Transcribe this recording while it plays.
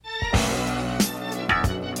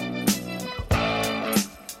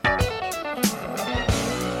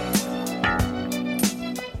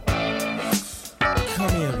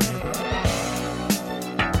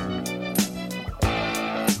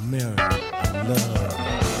love.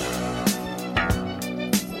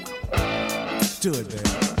 Do it, baby.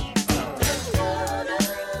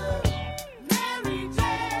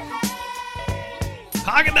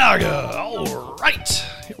 Hagadaga! All right.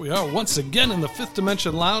 Here we are once again in the Fifth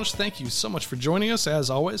Dimension Lounge. Thank you so much for joining us. As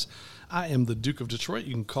always, I am the Duke of Detroit.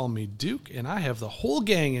 You can call me Duke, and I have the whole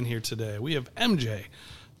gang in here today. We have MJ,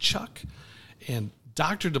 Chuck, and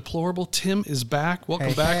Dr. Deplorable. Tim is back.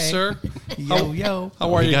 Welcome back, sir. Yo.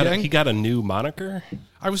 How are you, gang? He got a new moniker?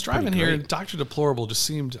 I was driving here, and Dr. Deplorable just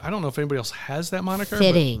seemed, I don't know if anybody else has that moniker.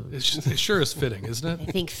 Fitting. But it sure is fitting, isn't it?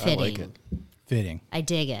 I think fitting. I like it. Fitting. I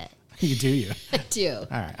dig it. You do you? I do.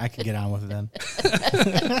 All right, I can get on with it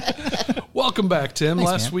then. Welcome back, Tim.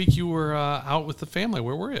 Thanks, Last man. week you were out with the family.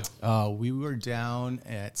 Where were you? We were down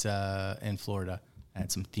at in Florida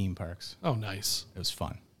at some theme parks. Oh, nice. It was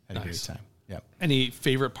fun. Had a great Nice. time. Yep. Any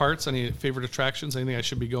favorite parts? Any favorite attractions? Anything I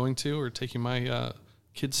should be going to or taking my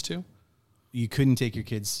kids to? You couldn't take your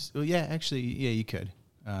kids. Well, yeah, actually, yeah, you could.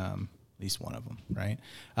 At least one of them, right?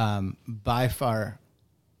 By far,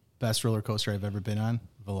 best roller coaster I've ever been on,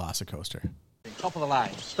 Velocicoaster. Top of the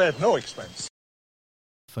line. Spared no expense.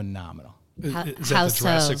 Phenomenal. Is How that the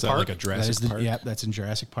Jurassic Is that Park? like a Jurassic Park? Yep, that's in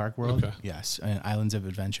Jurassic Park World. Okay. Yes, and Islands of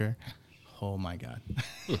Adventure. Oh my God.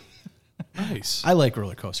 Nice. I like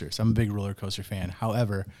roller coasters. I'm a big roller coaster fan.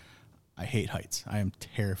 However, I hate heights. I am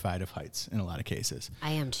terrified of heights in a lot of cases.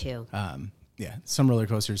 I am too. Yeah, some roller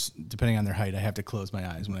coasters, depending on their height, I have to close my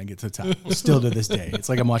eyes when I get to the top. Still to this day. It's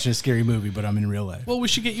like I'm watching a scary movie, but I'm in real life. Well, we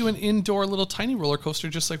should get you an indoor little tiny roller coaster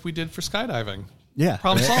just like we did for skydiving. Yeah.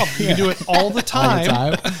 Problem solved. You can do it all the time.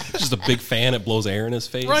 All the time. Just a big fan. It blows air in his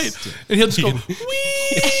face. Right. And he'll just go,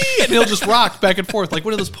 wee! And he'll just rock back and forth like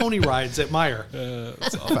one of those pony rides at Meyer.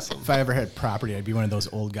 That's awesome. If I ever had property, I'd be one of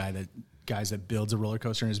those old guys that builds a roller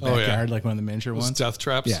coaster in his Oh, yeah. backyard, like one of the miniature Those ones. death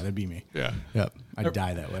traps. Yeah, that'd be me. Yeah. Yep. I'd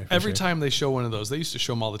die that way. for Every sure. time they show one of those, they used to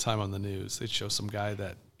show them all the time on the news. They'd show some guy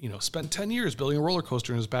that, spent 10 years building a roller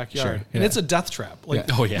coaster in his backyard. Sure, And yeah. it's a death trap. Like,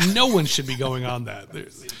 Yeah. Oh, yeah. no one should be going on that.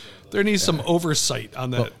 There needs some oversight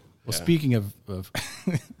on that. Well, speaking of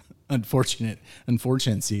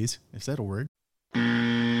unfortunates, is that a word?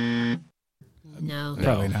 No.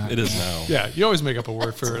 Probably not. It is now. Yeah, you always make up a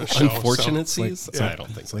word for a show. Unfortunate so seas? yeah. I don't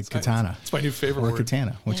think It's like so. katana It's my new favorite or word.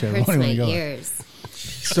 katana, It whichever hurts one you my want to go. ears.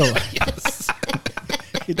 So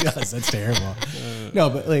it does. That's terrible. No,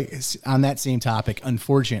 but like on that same topic,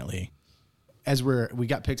 unfortunately, as we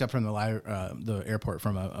got picked up from the airport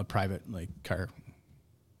from a private car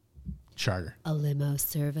charter. A limo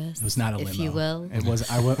service. It was not a limo, if you will. It was.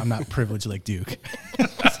 I'm not privileged like Duke.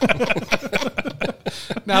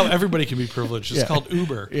 Now everybody can be privileged. It's Yeah. called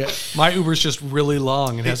Uber. Yeah. My Uber's just really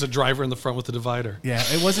long and has a driver in the front with a divider. Yeah,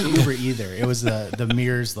 it wasn't Uber either. It was the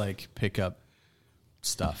Mears pickup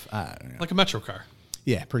stuff. I don't know. Like a Metro car.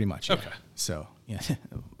 Yeah, pretty much. Yeah. Okay. So yeah,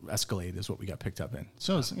 Escalade is what we got picked up in.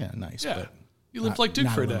 So it's nice. Yeah. But You lived not- like Duke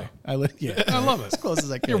not for a limo. day. I live. Yeah, I love it. as close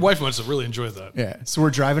as I can. Your wife must have really enjoyed that. Yeah. So we're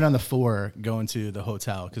driving on the 4 going to the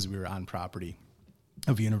hotel because we were on property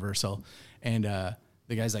of Universal, and the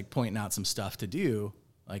guy's pointing out some stuff to do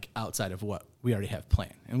outside of what we already have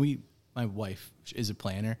planned. And my wife is a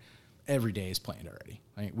planner. Every day is planned already.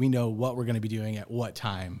 We know what we're going to be doing at what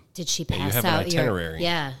time. Did she you pass have an out your itinerary.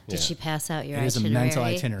 Yeah. Did Yeah. she pass out your It is a itinerary? mental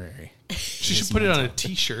itinerary. She should put it on a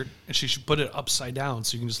T-shirt, and she should put it upside down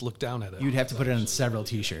so you can just look down at it. You'd have to put it on several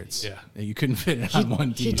T-shirts. Yeah. You couldn't fit it on one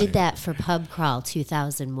He T-shirt. did that for Pub Crawl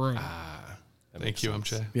 2001. Thank you,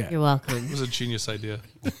 MJ. Yeah. You're welcome. It was a genius idea.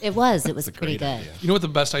 It was pretty great good. idea. You know what the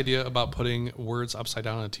best idea about putting words upside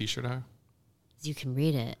down on a T-shirt are? You can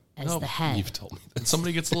read it as No, the head. You've told me When that.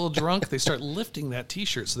 somebody gets a little drunk, they start lifting that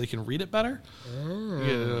T-shirt so they can read it better.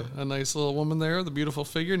 You get a nice little woman there, the beautiful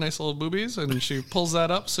figure, nice little boobies, and she pulls that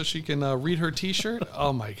up so she can read her T-shirt.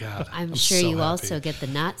 Oh my God! I'm sure so you happy. also get the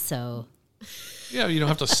not so. Yeah, you don't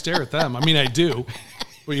have to stare at them. I mean, I do,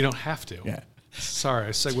 but you don't have to. Yeah. Sorry,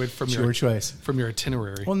 I segued from It's your choice. from your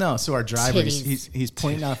itinerary. Well, no. So our driver, Titties. he's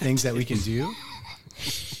pointing out things that we can do.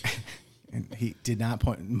 And he did not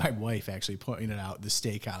point. My wife actually pointed out the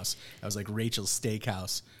steakhouse. I was like Rachel's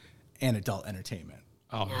Steakhouse and adult entertainment.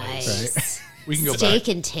 Oh, nice. Nice. We can go Steak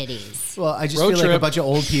back. and titties. Well, I just Road feel like a trip. bunch of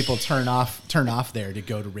old people turn off there to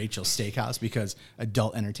go to Rachel's Steakhouse because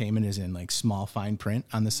adult entertainment is in small fine print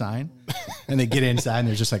on the sign, and they get inside and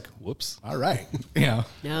they're just like, "Whoops, all right,"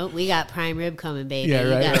 No, we got prime rib coming, baby. Yeah,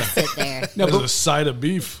 right. You gotta sit there. No, There's but a side of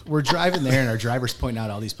beef. we're driving there, and our driver's pointing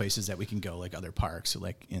out all these places that we can go, like other parks,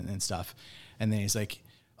 and stuff. And then he's like,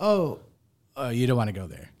 "Oh, you don't want to go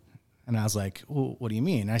there." And I was like, well, what do you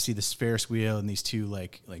mean? And I see this Ferris wheel and these two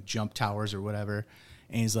like jump towers or whatever.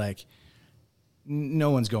 And he's like, no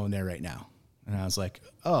one's going there right now. And I was like,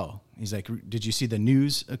 oh. He's like, did you see the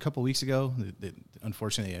news a couple weeks ago?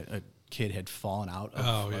 Unfortunately, a kid had fallen out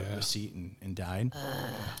of the seat and died.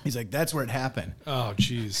 He's like, that's where it happened. Oh,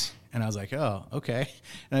 jeez. And I was like, oh, okay.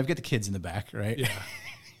 And I've got the kids in the back, right? Yeah.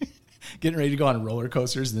 Getting ready to go on roller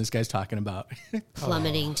coasters, and this guy's talking about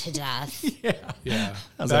Plummeting to death. Yeah.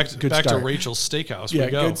 I was Back, like, good back to start. Rachel's Steakhouse. Yeah,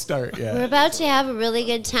 We go. good start. We're Yeah. about to have a really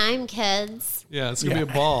good time, kids. Yeah, it's going to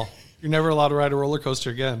be a ball. You're never allowed to ride a roller coaster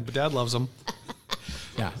again, but Dad loves them.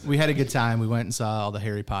 Yeah, we had a good time. We went and saw all the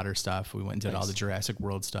Harry Potter stuff. We went and did all the Jurassic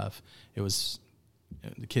World stuff. It was,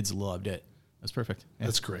 the kids loved it. It was perfect. Yeah.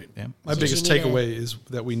 That's great. Yeah. My Did biggest you need takeaway is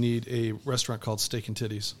that we need a restaurant called Steak and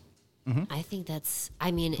Titties. I think that's,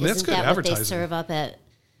 I mean, That's isn't good that what they advertising. serve up at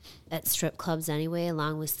strip clubs anyway,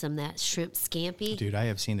 along with some of that shrimp scampi? Dude, I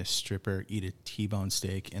have seen a stripper eat a T-bone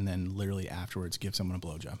steak and then literally afterwards give someone a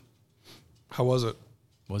blowjob. How was it?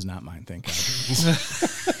 Was not mine, thank God.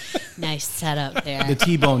 Nice setup there. The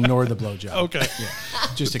T-bone nor the blowjob. Okay. Yeah,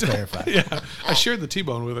 just to clarify. Yeah, I shared the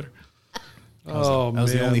T-bone with her. Oh, That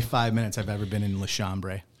was man. the only 5 minutes I've ever been in Le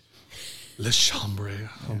Chambre. Le Chambre.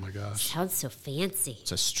 Oh, my gosh. Sounds so fancy.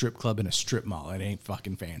 It's a strip club in a strip mall. It ain't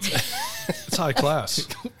fucking fancy. It's high class.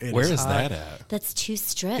 Where is that at? That's two If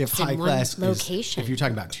strips high in one class location. if you're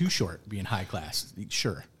talking about too short being high class,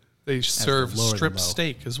 sure. They serve lower than strip low.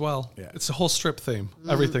 steak as well. Yeah. It's a whole strip theme.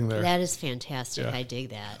 Everything there. That is fantastic. Yeah. I dig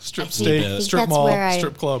that. Strip I steak, strip that's mall, where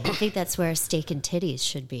strip club. I think that's where steak and titties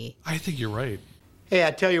should be. I think you're right. Hey,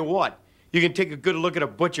 I tell you what, you can take a good look at a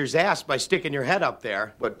butcher's ass by sticking your head up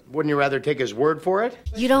there, but wouldn't you rather take his word for it?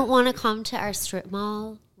 You don't want to come to our strip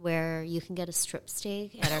mall where you can get a strip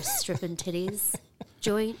steak at our strip and titties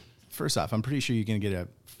joint? First off, I'm pretty sure you can get a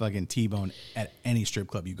fucking T-bone at any strip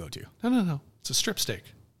club you go to. No. It's a strip steak.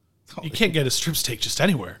 You can't get a strip steak just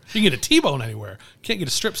anywhere. You can get a T-bone anywhere. You can't get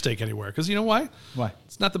a strip steak anywhere because you know why? Why?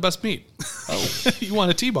 It's not the best meat. Oh, you want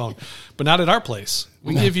a T-bone, but not at our place.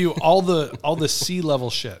 We give you all the C-level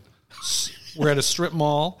shit. We're at a strip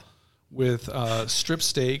mall with strip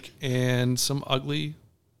steak and some ugly,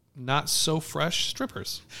 not so fresh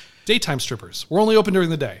strippers, daytime strippers. We're only open during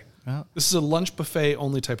the day. Well- This is a lunch buffet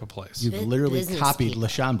only type of place. You've literally business copied people. Le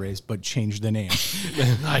Chambres, but changed the name.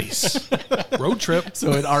 Nice road trip.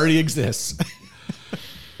 So it already exists.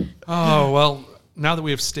 Oh well, now that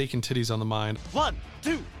we have steak and titties on the mind, 1,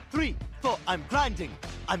 2, 3, 4. I'm grinding.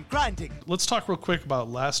 I'm grinding. let's talk real quick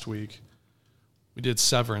about last week. We did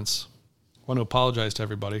Severance. I want to apologize to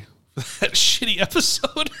everybody for that shitty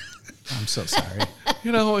episode. I'm so sorry.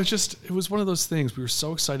 You know, it was one of those things. We were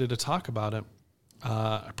so excited to talk about it.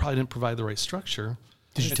 I probably didn't provide the right structure.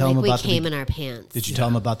 Did you tell Like him we about came in our pants. Did you tell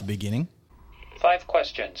him about the beginning? 5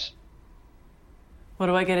 questions. What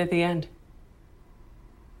do I get at the end?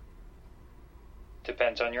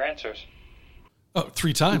 Depends on your answers. Oh,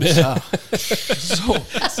 3 times. So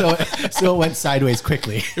So it went sideways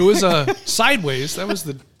quickly. it was sideways. That was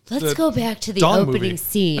the. Let's go back to the Dawn opening movie.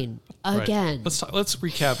 scene Right. again. Let's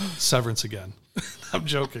recap Severance again. I'm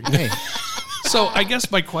joking. Hey, So I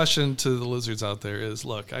guess my question to the lizards out there is,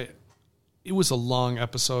 look, it was a long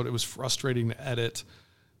episode. It was frustrating to edit.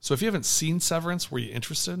 So if you haven't seen Severance, were you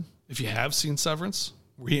interested? If you have seen Severance,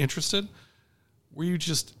 were you interested? Were you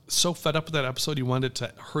just so fed up with that episode you wanted it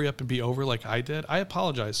to hurry up and be over like I did? I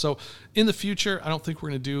apologize. So in the future, I don't think we're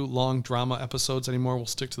going to do long drama episodes anymore. We'll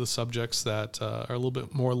stick to the subjects that are a little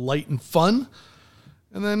bit more light and fun,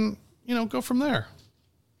 and then, go from there.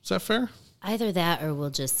 Is that fair? Either that or we'll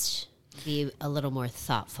just be a little more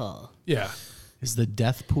thoughtful. Yeah. is the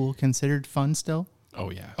death pool considered fun still? Oh,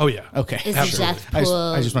 yeah. Oh, yeah. Okay. Is Absolutely. the death I just- pool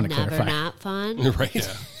I just wanna never clarify. not fun? Right.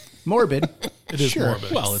 Yeah. Morbid. It is Sure.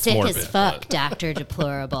 morbid. Well, it's Sick morbid. as fuck, Dr.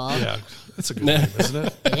 Deplorable. Yeah, that's a good name, isn't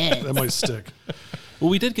it? It is. That might stick. Well,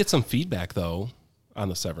 we did get some feedback, though, on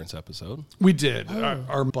the Severance episode. We did.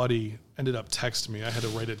 Our buddy ended up texting me. I had to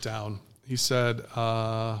write it down. He said,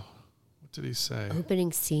 what did he say?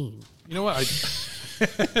 Opening scene. You know what?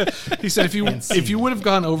 He said if you would have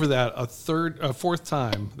gone over that a fourth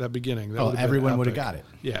time, that beginning, that Oh, would have been everyone would have epic. got it.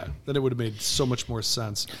 Yeah, then it would have made so much more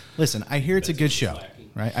sense. Listen, I hear it's a good show,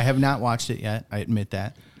 right? I have not watched it yet. I admit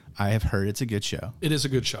that. I have heard it's a good show. It is a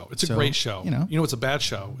good show. It's a So, great show. you know. what's a bad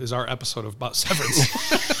show is our episode about Severance.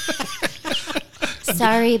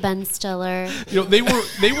 Sorry, Ben Stiller.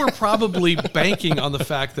 They were probably banking on the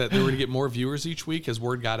fact that they were going to get more viewers each week as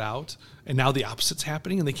word got out, and now the opposite's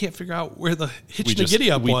happening, and they can't figure out where the hitch the giddy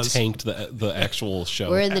up we was. tanked the actual show.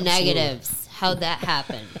 We're in the negatives. How'd that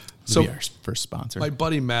happen? So So our first sponsor. my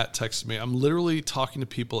buddy Matt texted me. I'm literally talking to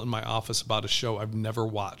people in my office about a show I've never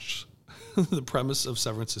watched. The premise of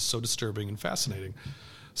Severance is so disturbing and fascinating.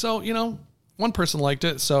 So, One person liked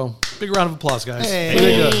it, so big round of applause, guys. Hey,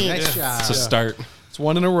 Pretty good. nice job. It's a start. It's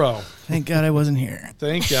one in a row. Thank God I wasn't here.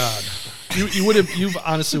 Thank God. You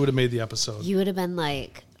honestly would have made the episode. You would have been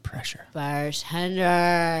like, Pressure.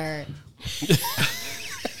 bartender.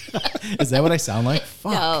 Is that what I sound like?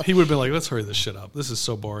 Fuck. No. He would have been like, let's hurry this shit up. This is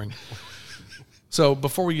so boring. So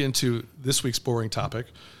before we get into this week's boring topic,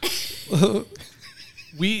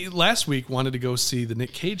 we last week wanted to go see the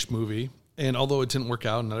Nick Cage movie. And although it didn't work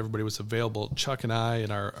out and not everybody was available, Chuck and I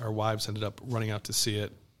and our wives ended up running out to see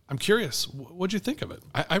it. I'm curious, what'd you think of it?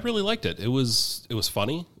 I really liked it. It was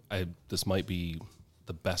funny. This might be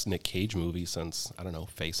the best Nick Cage movie since, I don't know,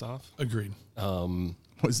 Face Off. Agreed.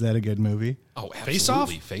 Was that a good movie? Oh, Face Off?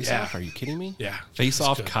 absolutely. Face Yeah. Off? Are you kidding me? Yeah. Face That's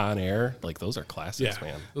Off, good. Con Air. Like, those are classics, Yeah,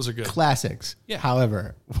 man. those are good. Classics. Yeah.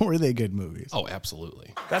 However, were they good movies? Oh,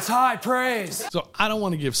 absolutely. That's high praise. So I don't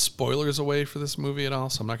want to give spoilers away for this movie at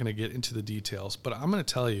all, so I'm not going to get into the details. But I'm going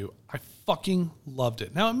to tell you, I fucking loved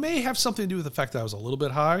it. Now, it may have something to do with the fact that I was a little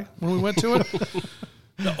bit high when we went to it.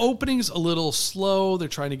 The opening's a little slow. They're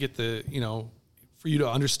trying to get for you to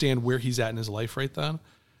understand where he's at in his life right then.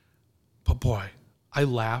 But boy, I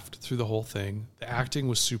laughed through the whole thing. The acting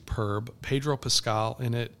was superb. Pedro Pascal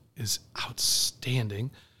in it is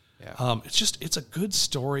outstanding. Yeah. It's a good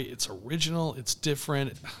story. It's original. It's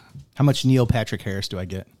different. How much Neil Patrick Harris do I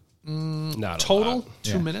get? Not a Total, lot.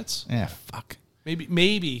 2 minutes. Yeah, fuck.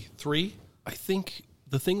 Maybe 3. I think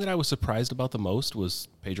the thing that I was surprised about the most was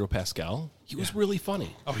Pedro Pascal. He was really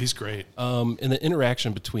funny. Oh, he's great. And the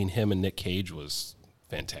interaction between him and Nick Cage was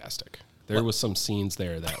fantastic. There was some scenes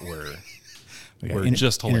there that were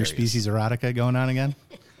just hilarious. Interspecies erotica going on again.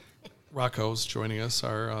 Rocco's joining us,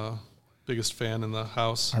 our biggest fan in the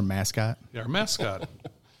house. Our mascot. Yeah, our mascot.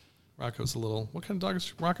 Rocco's what kind of dog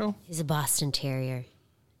is Rocco? He's a Boston Terrier.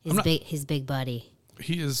 not- He's big buddy.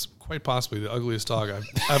 He is quite possibly the ugliest dog I've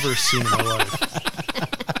ever seen in my life.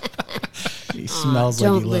 He smells like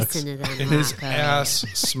Don't he looks. listen to them, And his Rocco. ass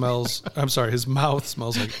smells, his mouth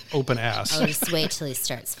smells like open ass. Oh, just wait till he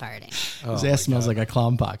starts farting. His ass smells like a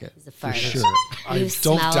clown pocket. He's a farter. Sure. I You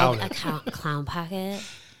don't smelled doubt a it. clown pocket?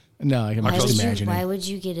 No, I can just imagine Why it. would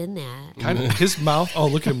you get in that? Kind of his mouth. Oh,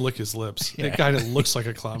 look at him lick his lips. It kind of looks like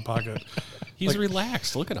a clown pocket. He's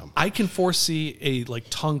relaxed. Look at him. I can foresee a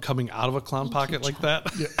tongue coming out of a clown pocket like that.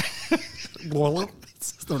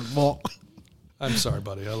 I'm sorry,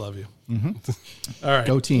 buddy. I love you. All right.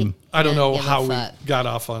 Go team. I don't know Give a how we fuck. got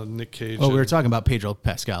off on Nick Cage. Oh, we were and talking about Pedro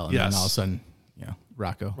Pascal, and Yes. then all of a sudden,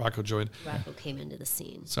 Rocco. Rocco joined. Rocco came into the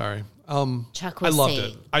scene. Sorry. Chuck I was loved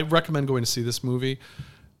saying. it. I recommend going to see this movie.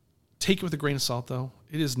 Take it with a grain of salt, though.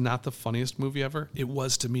 It is not the funniest movie ever. It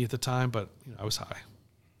was to me at the time, but I was high.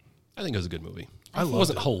 I think it was a good movie. I It loved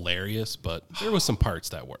wasn't it. hilarious, but there was some parts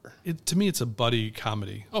that were. To me, it's a buddy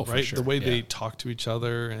comedy. Oh, for right? sure, The way they yeah. talk to each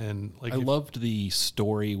other and I loved the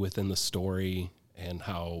story within the story and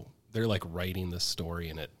how they're writing this story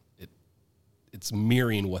and it's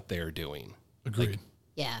mirroring what they're doing. Agreed.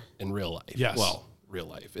 Yeah. In real life. Yes. Well, real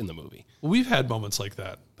life in the movie. Well, we've had moments like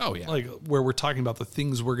that. Oh, yeah. Where we're talking about the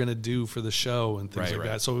things we're going to do for the show and things Right, like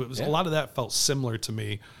right. that. So it was a lot of that felt similar to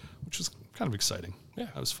me, which was kind of exciting. Yeah.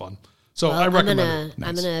 That was fun. So Well, I recommend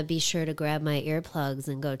I'm gonna be sure to grab my earplugs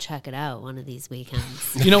and go check it out one of these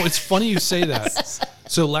weekends. it. It's funny you say that.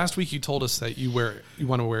 So last week you told us that you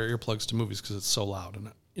want to wear earplugs to movies because it's so loud.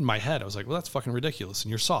 And in my head, I was like, well, that's fucking ridiculous. And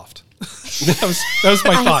you're soft. that was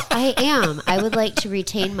my thought. I am. I would like to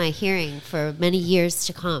retain my hearing for many years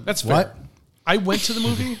to come. That's fair. What? I went to the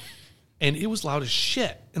movie and it was loud as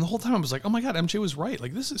shit. And the whole time I was like, oh my God, MJ was right.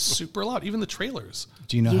 This is super loud. Even the trailers.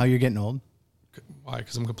 Do you know how you're getting old? Why?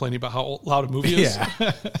 Because I'm complaining about how loud a movie is?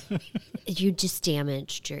 Yeah. You just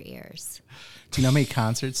damaged your ears. Do you know how many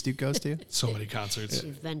concerts Duke goes to? So many concerts.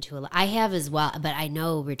 You've been to a lot. I have as well, but I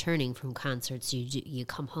know returning from concerts, you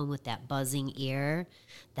come home with that buzzing ear.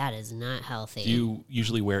 That is not healthy. Do you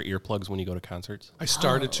usually wear earplugs when you go to concerts? I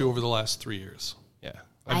started to over the last 3 years. Yeah.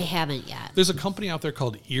 I haven't yet. There's a company out there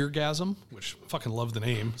called Eargasm, which I fucking love the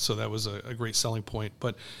name, so that was a great selling point.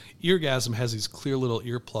 But Eargasm has these clear little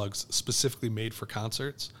earplugs specifically made for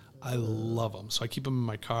concerts. I love them. So I keep them in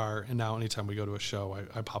my car, and now anytime we go to a show,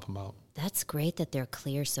 I pop them out. That's great that they're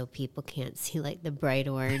clear so people can't see the bright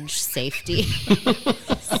orange safety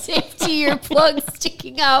safety earplugs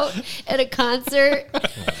sticking out at a concert.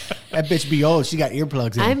 That bitch be old. She got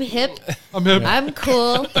earplugs in. I'm hip. I'm hip. I'm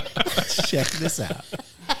cool. Check this out.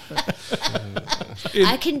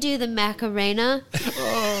 I can do the Macarena.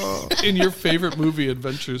 In your favorite movie,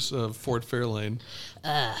 Adventures of Ford Fairlane,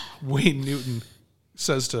 Wayne Newton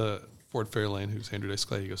says to Ford Fairlane, who's Andrew Dice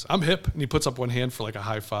Clay, he goes, I'm hip. And he puts up one hand for a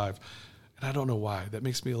high five. And I don't know why. That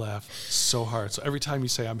makes me laugh so hard. So every time you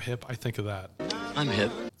say I'm hip, I think of that. I'm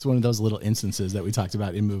hip. It's one of those little instances that we talked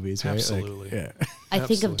about in movies, right? Absolutely. Yeah. I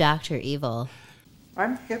think of Dr. Evil.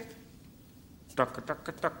 I'm hip.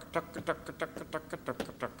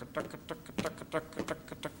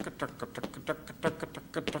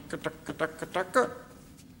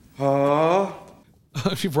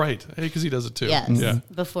 Right. Because he does it too. Yes. Yeah.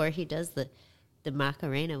 Before he does the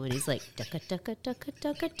Macarena when he's like ducka ducka ducka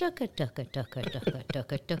ducka ducka ducka ducka ducka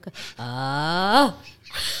ducka ducka. Ah.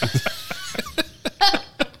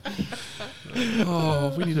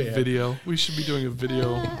 Oh, we need a video. We should be doing a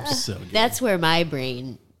video. So good. That's where my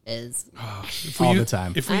brain is. All the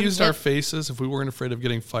time. If we I'm used hip. our faces, if we weren't afraid of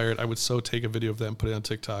getting fired, I would so take a video of that and put it on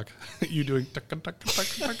TikTok. You doing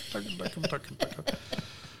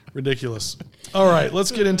ridiculous. All right,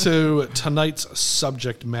 let's get into tonight's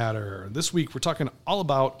subject matter. This week we're talking all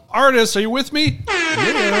about artists. Are you with me?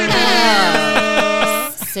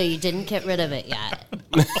 So you didn't get rid of it yet.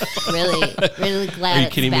 Really glad Are you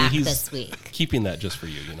it's kidding me? back He's this week. keeping that just for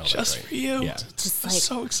you. You know, Just that, right? for you. Yeah. Just I'm like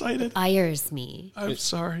so excited. ires me. I'm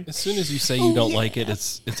sorry. As soon as you say you don't like it,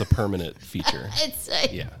 it's a permanent feature. It's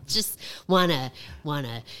Yeah. just wanna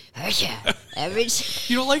every.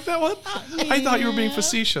 You don't like that one? I thought you were being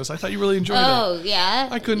facetious. I thought you really enjoyed Oh yeah,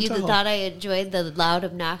 I couldn't You tell. thought I enjoyed the loud,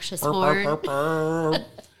 obnoxious horn. it.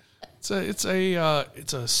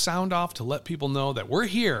 It's a sound off to let people know that we're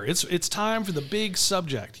here. It's time for the big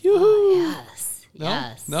subject. Yoo-hoo. Yes. No?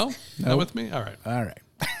 Yes. No? Not with me? All right. All right.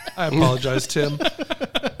 I apologize, Tim.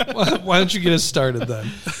 Why don't you get us started then?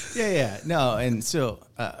 Yeah. No, and so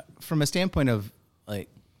from a standpoint of like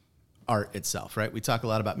art itself, right? We talk a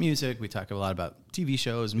lot about music. We talk a lot about TV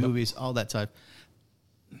shows, movies, all that type.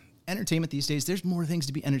 Entertainment these days, there's more things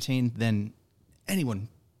to be entertained than anyone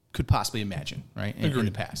could possibly imagine, right? In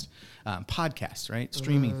the past. Podcasts, right?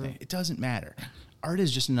 Streaming thing. It doesn't matter. Art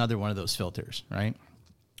is just another one of those filters, right?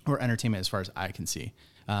 Or entertainment as far as I can see.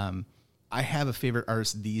 I have a favorite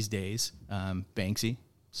artist these days, Banksy.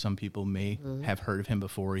 Some people may have heard of him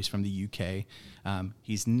before. He's from the UK.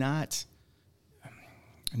 He's not,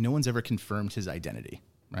 no one's ever confirmed his identity,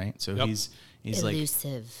 right? So he's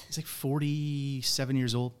Elusive. He's like 47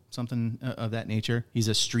 years old, something of that nature. He's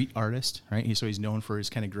a street artist, right? He's known for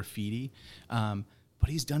his kind of graffiti, but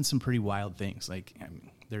he's done some pretty wild things. Like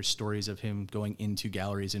there's stories of him going into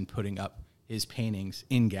galleries and putting up his paintings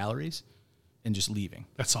in galleries and just leaving.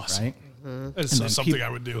 That's awesome. Right? That's so something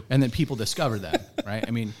I would do. And then people discover them, right?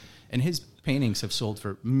 I mean, and his paintings have sold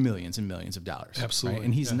for millions and millions of dollars. Absolutely, Right?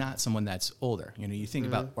 And he's yeah. not someone that's older. You know, you think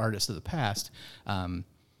about artists of the past,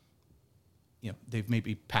 they've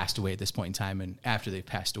maybe passed away at this point in time, and after they've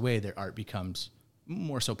passed away, their art becomes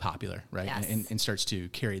more so popular, right? Yes. And starts to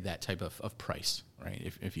carry that type of price,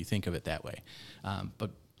 right? If you think of it that way.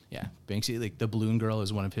 But yeah, Banksy, like the Balloon Girl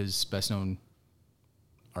is one of his best known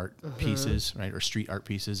art pieces, right? Or street art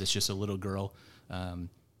pieces. It's just a little girl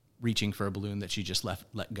reaching for a balloon that she just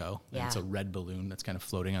let go. And Yeah. it's a red balloon that's kind of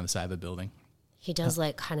floating on the side of a building. He does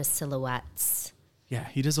like kind of silhouettes, Yeah,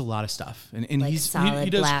 he does a lot of stuff. And like he's solid he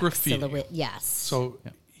does black graffiti. silhouette. Yes. So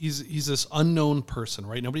he's this unknown person,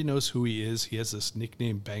 right? Nobody knows who he is. He has this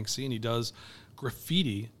nickname Banksy, and he does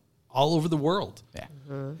graffiti all over the world. Yeah.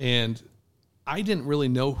 And I didn't really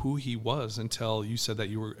know who he was until you said that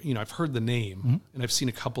you were, I've heard the name and I've seen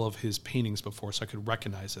a couple of his paintings before, so I could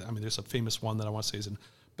recognize it. I mean, there's a famous one that I want to say is in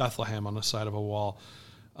Bethlehem on the side of a wall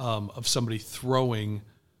of somebody throwing,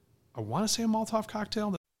 I want to say a Molotov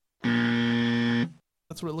cocktail.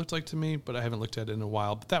 That's what it looked like to me, but I haven't looked at it in a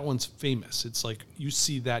while. But that one's famous. It's like you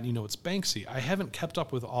see that and you know it's Banksy. I haven't kept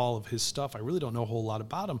up with all of his stuff. I really don't know a whole lot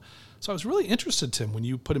about him. So I was really interested, Tim, when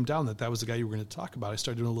you put him down that was the guy you were going to talk about. I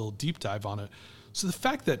started doing a little deep dive on it. So the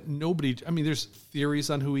fact that there's theories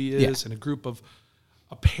on who he is and a group of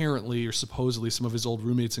apparently or supposedly some of his old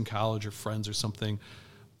roommates in college or friends or something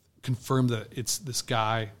confirmed that it's this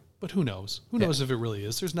guy. But who knows? Who knows if it really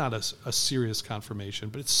is? There's not a serious confirmation.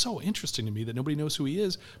 But it's so interesting to me that nobody knows who he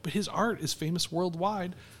is. But his art is famous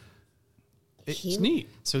worldwide. It's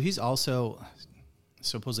neat. So he's also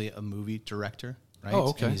supposedly a movie director, right? Oh,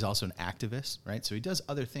 okay. And he's also an activist, right? So he does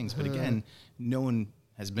other things. But again, no one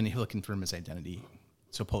has been able to confirm his identity,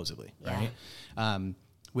 supposedly, right?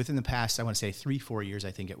 Within the past, I want to say 3-4 years,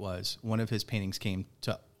 I think it was, one of his paintings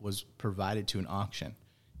was provided to an auction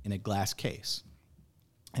in a glass case.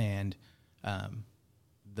 And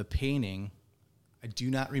the painting, I do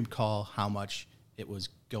not recall how much it was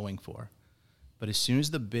going for, but as soon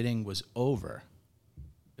as the bidding was over,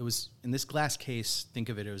 it was in this glass case. Think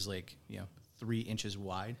of it as like 3 inches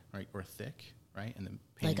wide, right, or thick, right, and the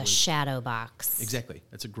painting like a shadow box. Exactly.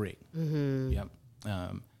 That's a great. Yep.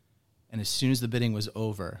 And as soon as the bidding was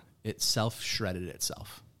over, it self-shredded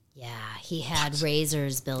itself. Yeah, he had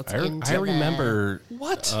razors built into I remember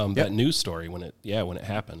What? that news story when it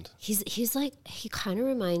happened. He's like, he kind of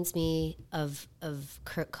reminds me of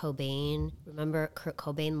Kurt Cobain. Remember, Kurt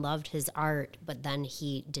Cobain loved his art, but then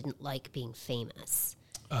he didn't like being famous.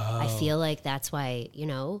 I feel like that's why,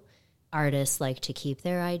 artists like to keep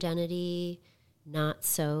their identity not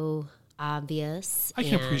so obvious. I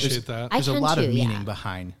can appreciate that. There's a can lot of too, meaning yeah.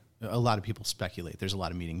 behind. A lot of people speculate. There's a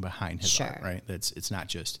lot of meaning behind his art, Sure. right? It's not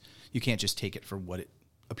just, you can't just take it for what it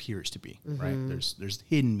appears to be, Mm-hmm. right? There's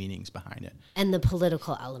hidden meanings behind it. And the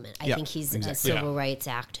political element. I Yeah, think he's exactly. a civil rights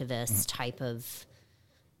activist type of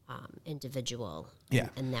individual. Yeah.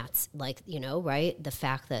 And that's like, right? The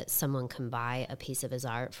fact that someone can buy a piece of his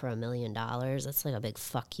art for $1 million, that's like a big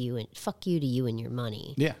fuck you to you and your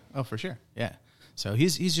money. Yeah. Oh, for sure. Yeah. So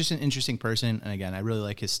he's just an interesting person, and again, I really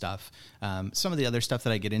like his stuff. Some of the other stuff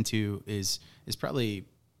that I get into is probably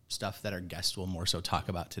stuff that our guests will more so talk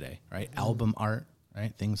about today, right? Album art,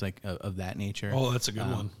 right? Things like of that nature. Oh, that's a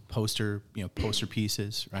good one. Poster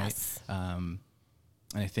pieces, right? Yes. And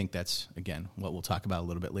I think that's again what we'll talk about a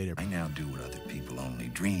little bit later. I now do what other people only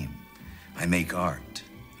dream. I make art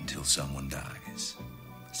until someone dies.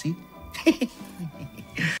 See?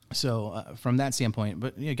 So from that standpoint,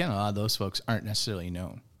 but again, a lot of those folks aren't necessarily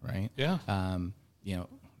known, right? Yeah.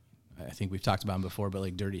 I think we've talked about them before, but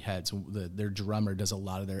like Dirty Heads, their drummer does a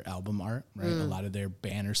lot of their album art, right? A lot of their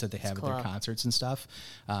banners that they have at their concerts and stuff.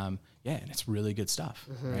 And it's really good stuff,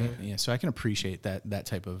 right? Yeah, so I can appreciate that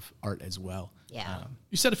type of art as well. Yeah.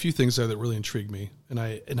 You said a few things there that really intrigued me, and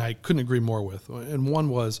I couldn't agree more with. And one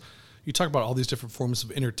was, you talk about all these different forms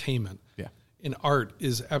of entertainment. Yeah. And art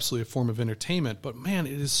is absolutely a form of entertainment, but man,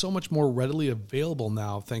 it is so much more readily available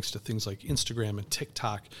now thanks to things like Instagram and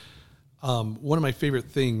TikTok. One of my favorite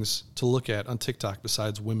things to look at on TikTok,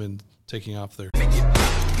 besides women taking off their Make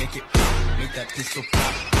that pistol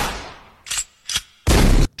pop.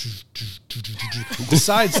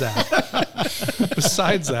 besides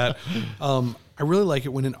that, I really like it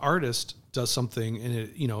when an artist does something and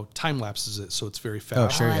it, time lapses it, so it's very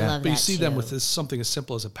fast. sure, I yeah. love But you that see them too. with something as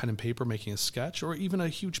simple as a pen and paper making a sketch, or even a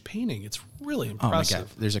huge painting. It's really Oh my impressive.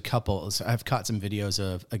 God. There's a couple. So I've caught some videos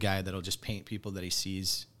of a guy that'll just paint people that he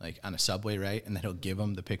sees like on a subway, right? And then he'll give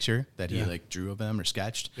them the picture that he like drew of them or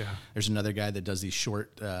sketched. Yeah. There's another guy that does these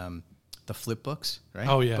short, the flip books, right?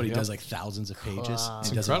 Oh, yeah, But he yep. does like thousands of pages. And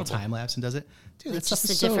he It's does it all incredible. time lapse and does it. Dude, that It's stuff just is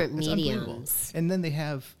the so different it's unbelievable. mediums. And then they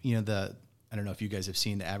have, I don't know if you guys have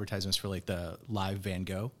seen the advertisements for like the live Van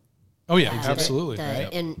Gogh, Oh yeah, absolutely.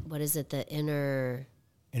 What is it? The Inner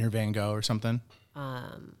Van Gogh or something.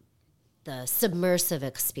 the submersive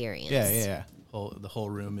experience. Yeah. The whole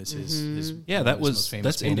room is his Yeah, one of his most famous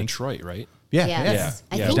that's in painting. Detroit, right? Yeah, Yes.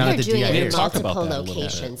 Yeah. I Yeah. think Down at they're the doing it DIA. in Talk about multiple that a little bit.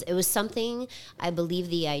 locations. It was something, I believe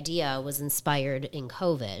the idea was inspired in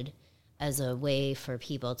COVID as a way for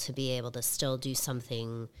people to be able to still do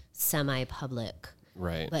something semi-public,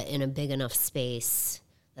 Right. but in a big enough space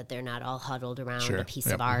that they're not all huddled around Sure. a piece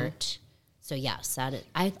Yep. of art. So yes,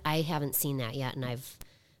 I haven't seen that yet, and I've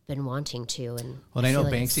been wanting to. And Well, and I know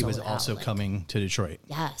feel like it's Banksy was sold also out. coming to Detroit.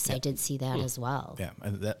 Yes, I did see that as well. Yeah,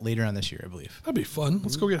 that later on this year, I believe. That'd be fun.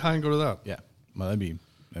 Let's go get high and go to that. Yeah, well, that'd be.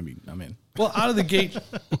 I'm in. Well, out of the gate,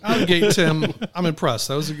 Tim, I'm impressed.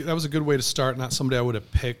 That was a good way to start. Not somebody I would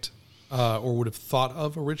have picked or would have thought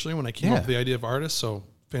of originally when I came up with the idea of artists. So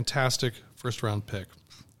fantastic first round pick.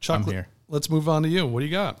 Chuck, I'm here. Let's move on to you. What do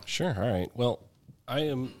you got? Sure. All right. Well, I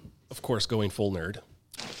am, of course, going full nerd.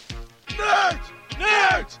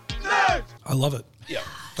 I love it. Yeah.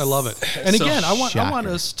 I love it. And So- again, I want Shocker.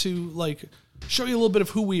 us to like show you a little bit of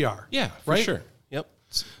who we are. Yeah, for right? sure. Yep.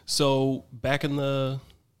 So back in the,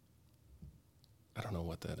 I don't know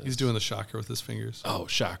what that is. He's doing the shocker with his fingers. Oh,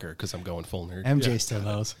 shocker, because I'm going full nerd. MJ still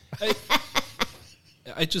knows.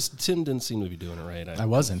 Tim didn't seem to be doing it right. I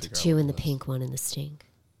wasn't. couldn't figure out Two what in the it was. pink, one in the stink.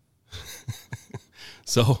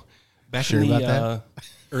 So back Sure in the about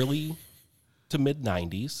early to mid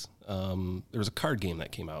 90s, there was a card game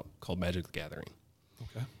that came out called Magic the Gathering.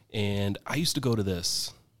 Okay. And I used to go to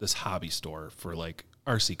this hobby store for like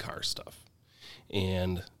RC car stuff.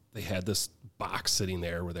 And they had this box sitting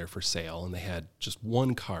there where they're for sale, and they had just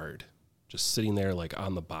one card just sitting there like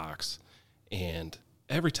on the box. And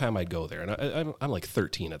every time I'd go there, and I'm like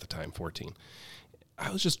 13 at the time, 14,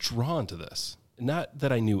 I was just drawn to this. Not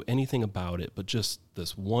that I knew anything about it, but just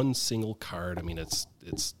this one single card. I mean, it's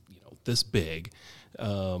this big,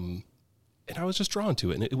 and I was just drawn to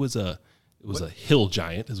it. And it was a hill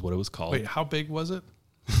giant, is what it was called. Wait, how big was it?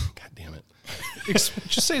 God damn it!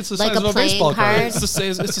 Just say it's the Like size a of a playing baseball card. card? It's the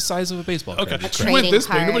size of a baseball card. Okay, You're she correct. went this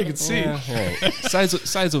big. Trading Nobody card. could see. Yeah, all right.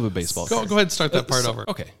 Size of a baseball Go card. ahead and start that part over.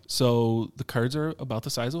 Okay, so the cards are about the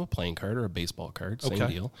size of a playing card or a baseball card, same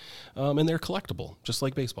Okay. deal, and they're collectible, just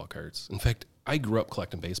like baseball cards. In fact, I grew up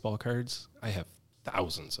collecting baseball cards. I have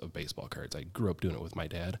thousands of baseball cards. I grew up doing it with my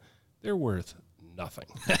dad. They're worth nothing.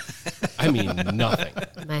 I mean, nothing.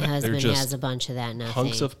 My husband just has a bunch of that. Nothing.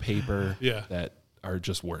 Hunks of paper Yeah. that are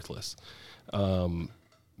just worthless.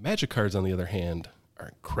 Magic cards, on the other hand, are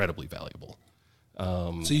incredibly valuable.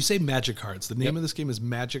 So you say Magic cards. The name of this game is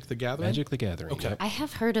Magic the Gathering? Magic the Gathering. Okay. yep. I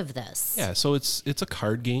have heard of this. Yeah, so it's a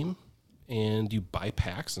card game, and you buy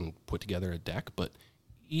packs and put together a deck, but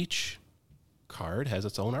each card has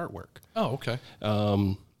its own artwork. Oh, okay.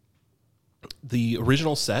 The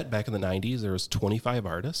original set back in the 90s, there was 25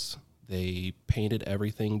 artists. They painted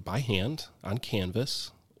everything by hand on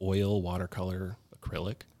canvas, oil, watercolor,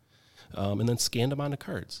 acrylic, and then scanned them onto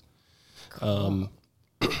cards.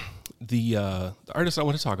 The artist I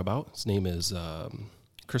want to talk about, his name is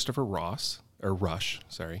Christopher Rush,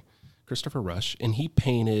 and he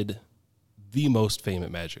painted the most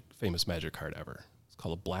famous magic card ever. It's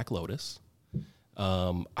called a Black Lotus.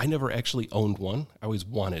 I never actually owned one. I always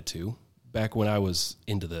wanted to. Back when I was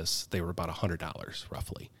into this, they were about $100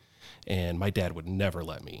 roughly, and my dad would never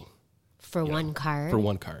let me For one card? for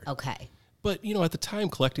one card. Okay. But at the time,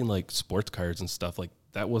 collecting like sports cards and stuff like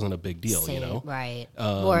that wasn't a big deal. Same, right.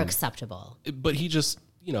 More acceptable. But he just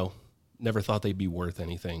never thought they'd be worth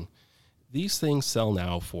anything. These things sell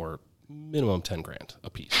now for minimum 10 grand a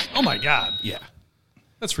piece. Oh, my God. Yeah.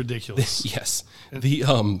 That's ridiculous. Yes.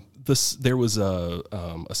 There was a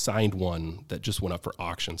signed one that just went up for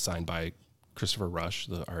auction, signed by Christopher Rush,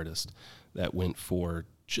 the artist, that went for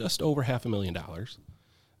just over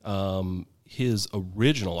 $500,000. His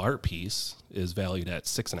original art piece is valued at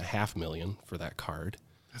 $6.5 million for that card.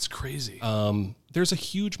 That's crazy. There's a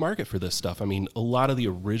huge market for this stuff. I mean, a lot of the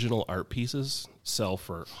original art pieces sell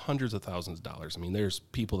for hundreds of thousands of dollars. I mean, there's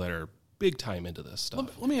people that are big time into this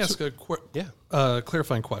stuff. Let me ask a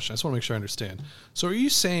clarifying question. I just want to make sure I understand. So are you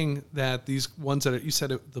saying that these ones that you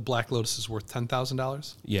said the Black Lotus is worth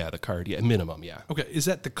 $10,000? Yeah, the card, minimum, yeah. Okay, is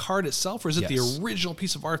that the card itself, or is it Yes. the original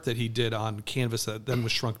piece of art that he did on canvas that then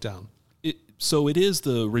was shrunk down? So it is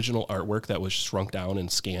the original artwork that was shrunk down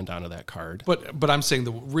and scanned onto that card. But I'm saying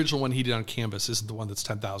the original one he did on canvas isn't the one that's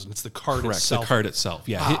 $10,000. It's the card Correct, itself. the card itself.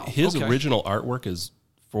 Yeah, Wow, his okay. original artwork is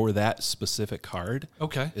for that specific card.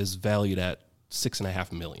 Okay. Is valued at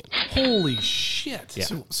 $6.5 million. Holy shit! Yeah.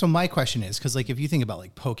 So my question is, because like if you think about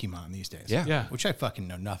like Pokemon these days, Yeah. which I fucking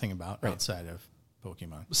know nothing about outside of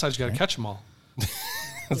Pokemon. Besides, you got to catch them all.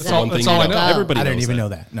 That's that- one thing that's all I you know. Everybody I didn't knows even that. know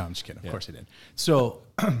that. No, I'm just kidding. Of course I did. So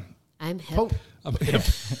I'm hip.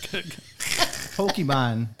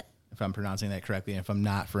 Pokemon, if I'm pronouncing that correctly, and if I'm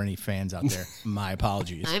not, for any fans out there, my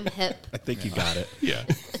apologies. I'm hip. I think you got it. Yeah.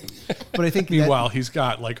 But I think that, Meanwhile, he's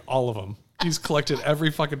got like all of them. He's collected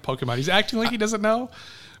every fucking Pokemon. He's acting like he doesn't know,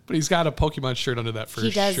 but he's got a Pokemon shirt under that for He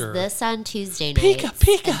does sure. this on Tuesday nights. And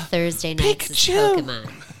Thursday nights is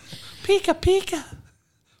Pokemon.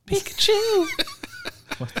 Pikachu.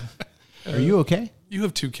 are you okay? You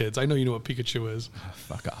have 2 kids. I know you know what Pikachu is.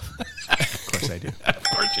 Fuck off. Of course I do. Of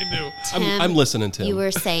course you do. Tim, I'm listening, Tim. You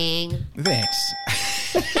were saying Thanks.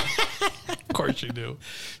 Of course you do.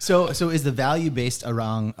 So is the value based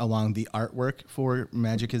along the artwork for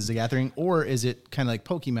Magic is the Gathering, or is it kind of like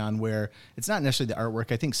Pokemon where it's not necessarily the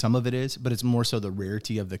artwork? I think some of it is, but it's more so the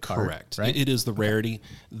rarity of the card. Correct. Right. It is the rarity.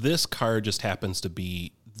 This card just happens to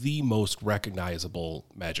be the most recognizable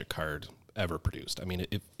Magic card ever produced. I mean,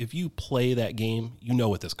 if you play that game, you know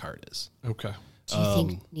what this card is. Okay. do you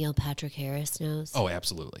think Neil Patrick Harris knows? Oh,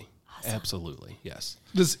 absolutely. Absolutely. Yes.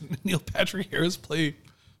 Does Neil Patrick Harris play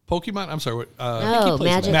Pokemon? I'm sorry. What? No, plays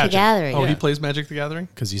Magic the Magic. Gathering. Oh, he plays Magic the Gathering?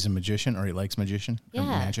 Because he's a magician, or he likes Yeah.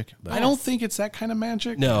 magic. But I don't think it's that kind of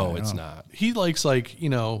magic. No, it's not. He likes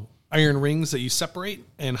iron rings that you separate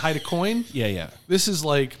and hide a coin. Yeah. This is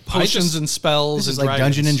like potions and spells. this is and like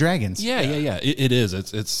dragons. Dungeon and Dragons. Yeah. It is.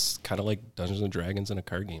 It's kind of like Dungeons and Dragons in a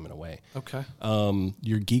card game in a way. Okay.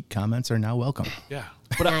 Your geek comments are now welcome. Yeah.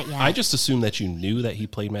 But Not yet. I just assume that you knew that he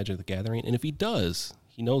played Magic the Gathering, and if he does,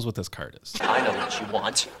 he knows what this card is. I know what you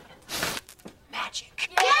want. Magic.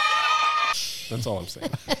 That's all I'm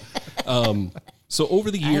saying. So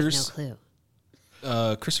over the I have no years, clue.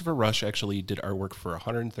 Christopher Rush actually did artwork for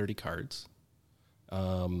 130 cards.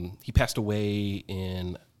 He passed away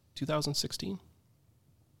in 2016.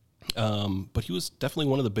 But he was definitely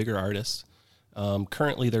one of the bigger artists.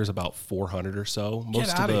 Currently, there's about 400 or so.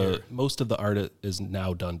 Most of the art is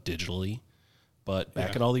now done digitally. But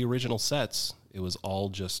back in all the original sets, it was all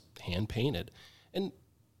just hand painted. And,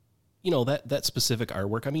 that specific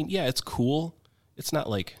artwork, I mean, yeah, it's cool. It's not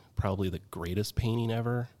like probably the greatest painting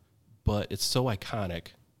ever, but it's so iconic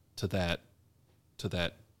to that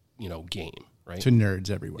game, right? To nerds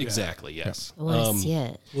everywhere. Exactly, yes. I want to see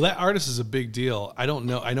it. Well, that artist is a big deal. I don't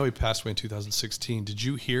know. I know he passed away in 2016. Did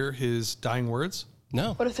you hear his dying words?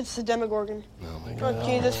 No. What if it's the Demogorgon? Oh, my God. Oh,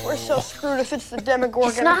 Jesus, we're so screwed if it's the Demogorgon.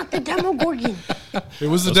 It's not the Demogorgon. It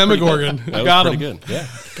was the Demogorgon. That Got was him. pretty good. Yeah.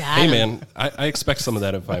 Got Hey, him. man, I expect some of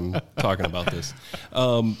that if I'm talking about this.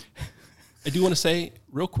 I do want to say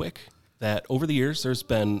real quick that over the years, there's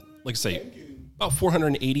been, like I say, about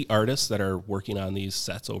 480 artists that are working on these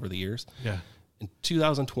sets over the years. Yeah. In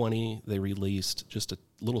 2020, they released just a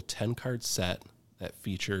little 10-card set that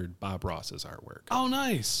featured Bob Ross's artwork. Oh,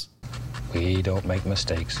 nice. We don't make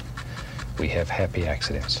mistakes. We have happy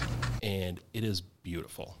accidents. And it is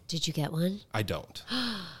beautiful. Did you get one? I don't.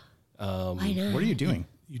 Why not? What are you doing?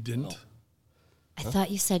 You didn't? I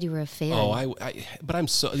thought you said you were a fan. Oh, but I'm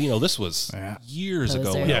so, this was years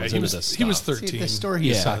ago when Poser. I was into this stuff. He was See, 13. the story he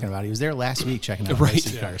was talking about. He was there last week checking out Right.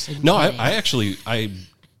 racing cars. No, I actually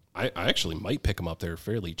might pick them up. They're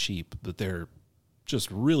fairly cheap, but they're just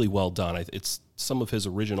really well done. It's some of his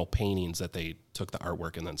original paintings that they took the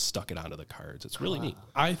artwork and then stuck it onto the cards. It's really neat.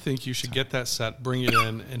 I think you should get that set, bring it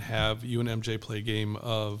in, and have you and MJ play a game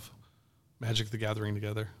of Magic the Gathering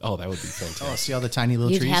together. Oh, that would be fantastic. Oh, see all the tiny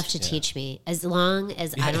little You'd trees? have to teach me, as long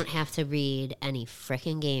as I don't have to read any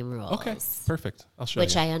frickin' game rules. Okay, perfect. I'll show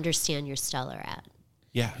Which you. I understand you're stellar at.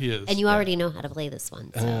 Yeah, he is. And you already know how to play this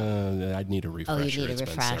one. So. I'd need a refresher. you need a It's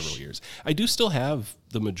refresh. been several years. I do still have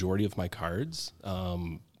the majority of my cards.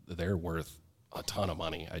 They're worth a ton of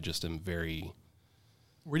money. I just am very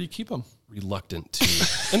Where do you keep them? reluctant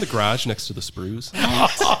to in the garage next to the sprues.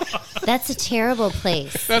 That's a terrible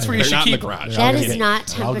place. That's where you They're should not in keep the them. garage. That I'll is get it. not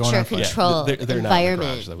They're all going temperature on fire. control They're not in the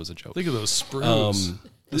environment. garage. That was a joke. Think of those sprues.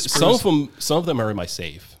 The Some of them are in my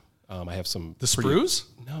safe. I have some. The sprues?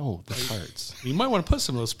 No, the cards. You might want to put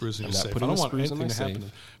some of those sprues in I'm your not safe. I putting don't the want sprues in anything my to happen.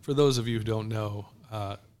 safe. For those of you who don't know,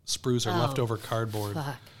 sprues are Oh, leftover cardboard.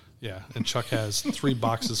 fuck. Yeah, and Chuck has 3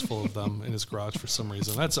 boxes full of them in his garage for some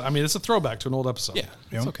reason. It's a throwback to an old episode. Yeah,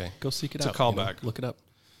 it's okay. Go seek it It's a out. callback. Look it up.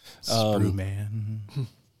 Sprue man.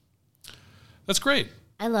 That's great.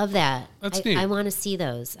 I love that. That's neat. I want to see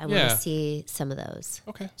those. I want Yeah. to see some of those.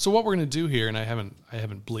 Okay. So what we're going to do here, and I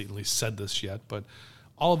haven't blatantly said this yet, but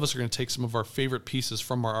all of us are going to take some of our favorite pieces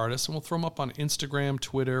from our artists, and we'll throw them up on Instagram,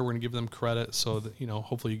 Twitter. We're going to give them credit so that,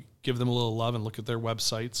 hopefully give them a little love and look at their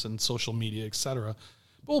websites and social media, etc.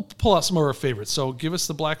 But we'll pull out some of our favorites. So give us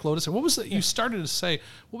the Black Lotus. And what was you started to say,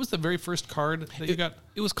 what was the very first card that you got?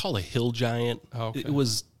 It was called a Hill Giant. Oh, okay. It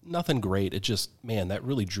was nothing great. It just, man, that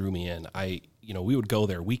really drew me in. We would go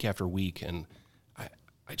there week after week, and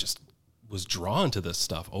I just was drawn to this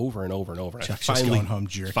stuff over and over and over. And Chuck's I just finally, going home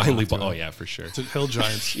jerking finally, off to oh it. yeah, for sure. It's Hill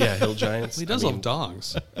Giants. Yeah, Hill Giants. He does I love mean,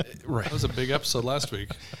 dongs. right. That was a big episode last week.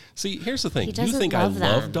 See, here's the thing. He You doesn't think I love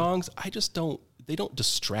love them. dongs? I just don't. They don't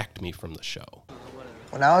distract me from the show.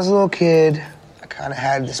 When I was a little kid, I kind of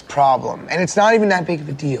had this problem. And it's not even that big of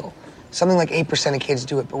a deal. Something like 8% of kids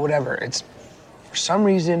do it, but whatever. It's, for some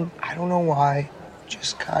reason, I don't know why,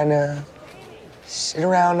 just kind of sit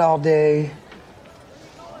around all day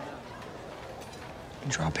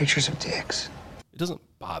and draw pictures of dicks. It doesn't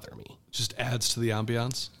bother me. Just adds to the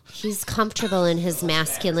ambiance. He's comfortable in his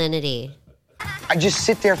masculinity. I just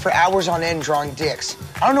sit there for hours on end drawing dicks.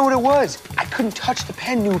 I don't know what it was. I couldn't touch the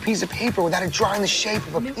pen to a piece of paper without it drawing the shape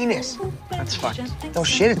of a penis. That's fucked. No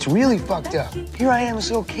shit, it's really fucked up. Here I am, this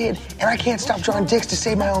little kid, and I can't stop drawing dicks to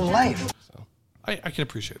save my own life. I can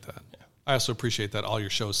appreciate that. Yeah. I also appreciate that all your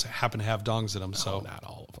shows happen to have dongs in them. So not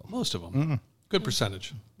all of them. Most of them. Good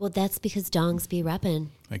percentage. Well, that's because dongs be reppin'.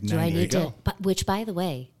 Like Do I 90. need There you to? But, which, by the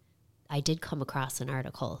way, I did come across an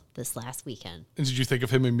article this last weekend. And did you think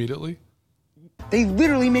of him immediately? They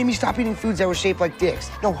literally made me stop eating foods that were shaped like dicks.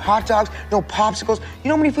 No hot dogs, no popsicles. You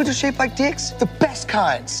know how many foods are shaped like dicks? The best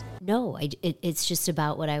kinds. No, it's just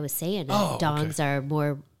about what I was saying. Oh, Dongs are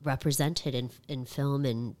more represented in film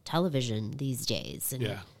and television these days. And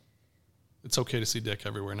Yeah. It's okay to see dick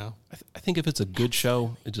everywhere now. I think if it's a good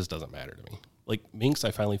show, it just doesn't matter to me. Like Minx, I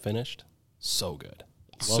finally finished. So good.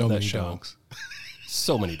 Love So that many show. dongs.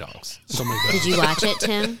 So many dongs. So many Did you watch it,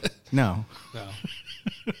 Tim? No. No.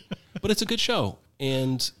 But it's a good show,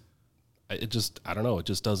 and I don't know. It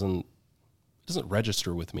just doesn't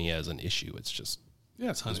register with me as an issue. It's just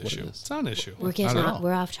It's not an what it issue. is. It's not an issue.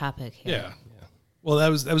 We're off topic here. Yeah. Well, that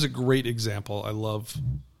was a great example. I love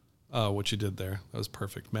what you did there. That was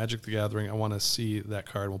perfect. Magic the Gathering. I want to see that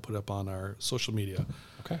card. We'll put it up on our social media.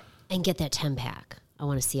 Okay. And get that 10-pack. I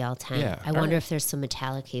want to see all 10. Yeah, I wonder if there's some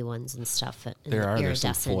metallic-y ones and stuff. There's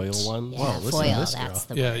some foil ones. Yeah, foil, that's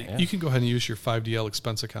the word. You can go ahead and use your 5DL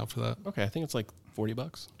expense account for that. Okay, I think it's like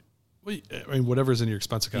 $40. Well, I mean, whatever's in your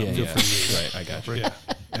expense account. Feel free to use. Right, I got you.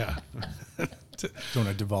 Yeah. Don't want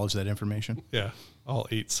to divulge that information. Yeah, all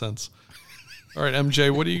 8 cents. All right,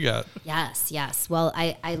 MJ, what do you got? Yes. Well,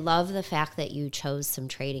 I love the fact that you chose some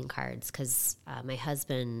trading cards because my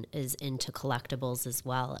husband is into collectibles as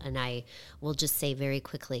well. And I will just say very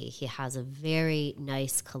quickly, he has a very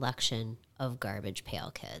nice collection of Garbage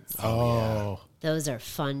Pail Kids. Oh. Those are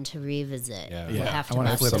fun to revisit. Yeah. We'll have to I want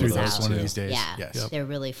to bust flip through those those out. one of these days. Yeah, Yes. they're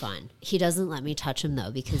really fun. He doesn't let me touch them,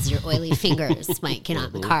 though, because your oily fingers might get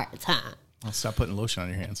on the cards, huh? I'll stop putting lotion on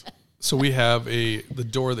your hands. So we have the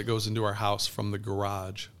door that goes into our house from the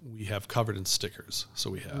garage. We have covered in stickers. So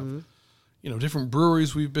we have, different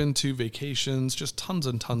breweries we've been to, vacations, just tons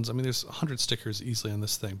and tons. I mean, there's 100 stickers easily on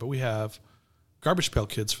this thing. But we have Garbage Pail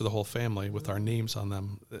Kids for the whole family with our names on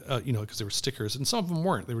them, because they were stickers. And some of them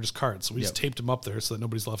weren't. They were just cards. So we just taped them up there so that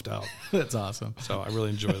nobody's left out. That's awesome. So I really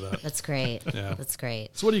enjoy that. That's great. Yeah. That's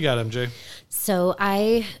great. So what do you got, MJ? So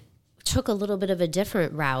I took a little bit of a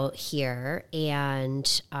different route here,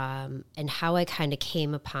 and how I kind of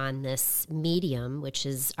came upon this medium, which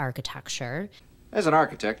is architecture. As an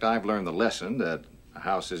architect, I've learned the lesson that a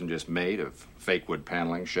house isn't just made of fake wood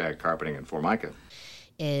paneling, shag carpeting, and formica.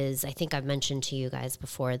 I think I've mentioned to you guys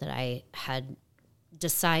before that I had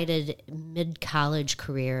decided mid-college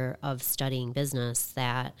career of studying business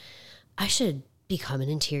that I should become an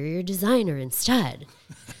interior designer instead.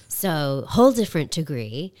 So whole different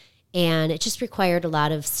degree. And it just required a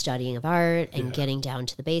lot of studying of art and getting down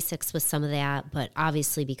to the basics with some of that. But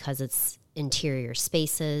obviously, because it's interior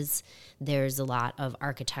spaces, there's a lot of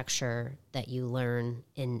architecture that you learn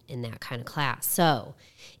in that kind of class. So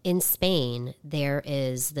in Spain, there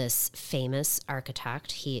is this famous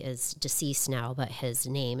architect. He is deceased now, but his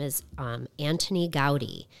name is Antoni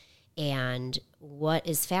Gaudí. And what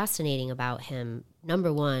is fascinating about him,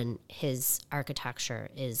 number one, his architecture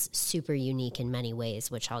is super unique in many ways,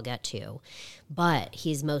 which I'll get to. But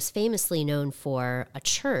he's most famously known for a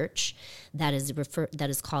church that is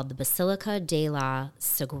called the Basilica de la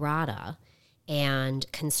Sagrada. And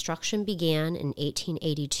construction began in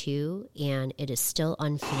 1882, and it is still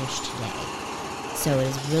unfinished today. So it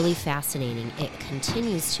is really fascinating. It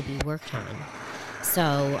continues to be worked on.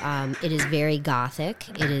 So it is very Gothic.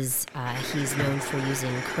 It is he's known for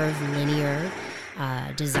using curvilinear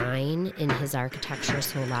design in his architecture,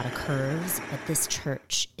 so a lot of curves. But this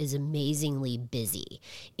church is amazingly busy.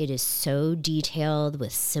 It is so detailed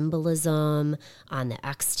with symbolism on the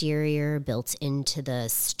exterior built into the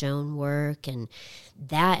stonework, and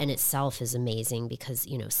that in itself is amazing because,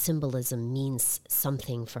 symbolism means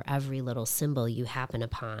something for every little symbol you happen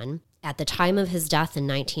upon. At the time of his death in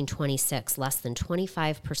 1926, less than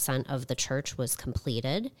 25% of the church was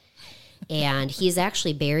completed, and he's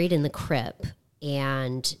actually buried in the crypt.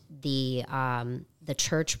 And the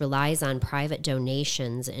church relies on private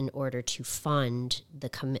donations in order to fund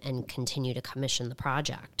and continue to commission the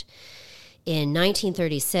project. In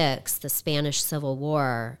 1936, the Spanish Civil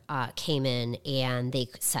War came in, and they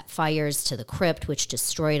set fires to the crypt, which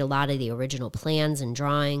destroyed a lot of the original plans and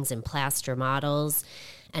drawings and plaster models.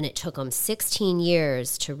 And it took them 16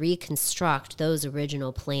 years to reconstruct those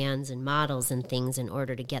original plans and models and things in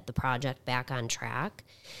order to get the project back on track.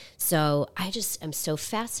 So I just am so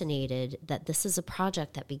fascinated that this is a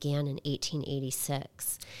project that began in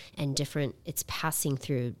 1886 and it's passing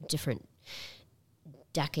through different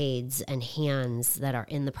decades and hands that are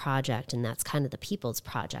in the project, and that's kind of the people's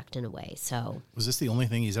project in a way. So was this the only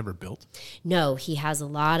thing he's ever built? No, he has a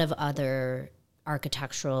lot of other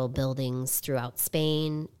architectural buildings throughout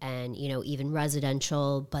Spain and, even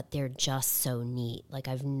residential, but they're just so neat. Like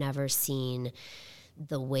I've never seen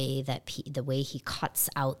the way he cuts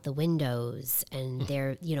out the windows, and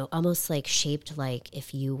they're, almost like shaped like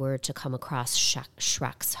if you were to come across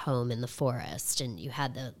Shrek's home in the forest and you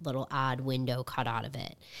had the little odd window cut out of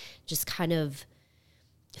it. Just kind of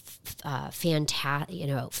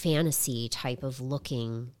fantasy type of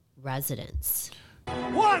looking residence.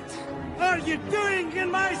 What are you doing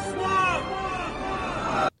in my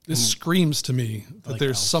swamp? This screams to me that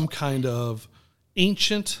there's some kind of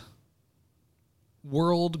ancient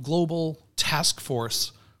global task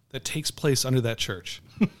force that takes place under that church.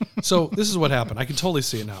 So this is what happened. I can totally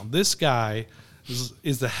see it now. This guy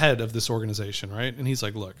is the head of this organization, right? And he's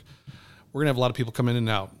like, look, we're going to have a lot of people come in and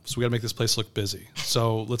out, so we got to make this place look busy.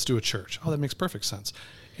 So let's do a church. Oh, that makes perfect sense.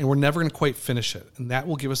 And we're never going to quite finish it. And that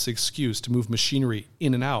will give us the excuse to move machinery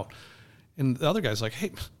in and out. And the other guy's like,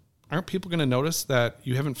 hey, aren't people going to notice that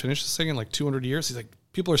you haven't finished this thing in like 200 years? He's like,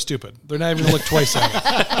 people are stupid. They're not even going to look twice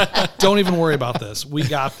at it. Don't even worry about this. We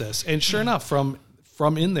got this. And sure enough, from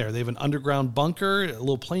in there, they have an underground bunker. A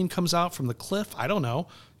little plane comes out from the cliff. I don't know.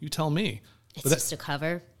 You tell me. It's just a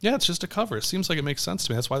cover? Yeah, it's just a cover. It seems like it makes sense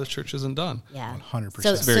to me. That's why the church isn't done. Yeah.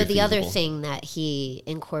 100%. So the other thing that he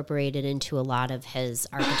incorporated into a lot of his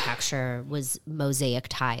architecture was mosaic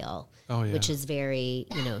tile, which is very,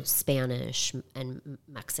 Spanish and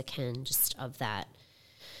Mexican, just of that,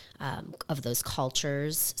 of those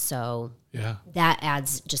cultures. So that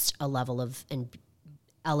adds just a level of an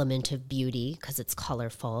element of beauty because it's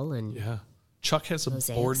colorful. And Chuck has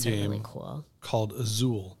a board game really cool. Called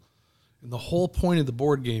Azul. And the whole point of the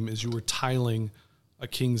board game is you were tiling a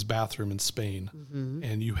king's bathroom in Spain,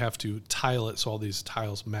 and you have to tile it so all these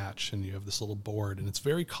tiles match, and you have this little board, and it's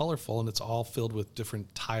very colorful, and it's all filled with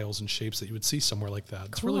different tiles and shapes that you would see somewhere like that.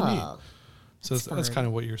 It's really neat. So that's kind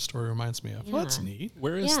of what your story reminds me of. Yeah. Well, that's neat.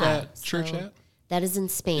 Where is that church at? That is in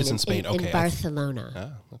Spain. It's in Spain. Okay. In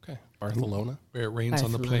Barcelona. Okay. Barcelona. Where it rains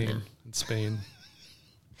on the plane in Spain.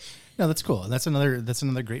 No, that's cool. That's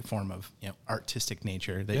another great form of artistic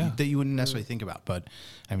nature that you wouldn't necessarily think about. But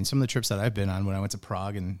I mean, some of the trips that I've been on, when I went to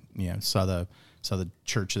Prague and saw the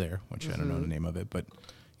church there, which I don't know the name of it, but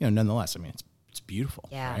nonetheless, I mean, it's beautiful.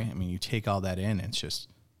 Yeah. Right? I mean, you take all that in, and it's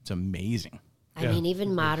amazing. I mean,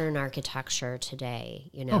 even modern architecture today,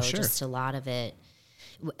 just a lot of it.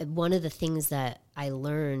 One of the things that I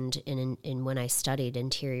learned in when I studied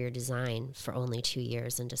interior design for only 2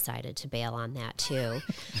 years and decided to bail on that too,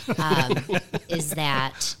 is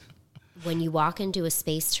that when you walk into a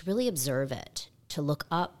space, to really observe it, to look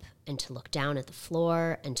up and to look down at the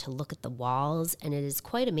floor and to look at the walls. And it is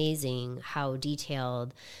quite amazing how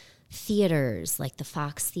detailed theaters like the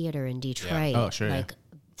Fox Theater in Detroit,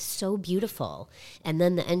 so beautiful. And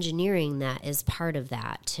then the engineering that is part of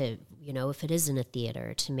that to, if it isn't a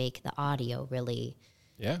theater, to make the audio really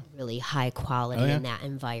high quality in that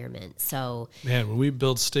environment. So, man, when we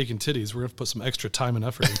build Steak and Titties, we're going to put some extra time and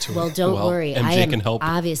effort into it. Well, don't worry. I am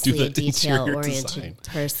obviously a detail-oriented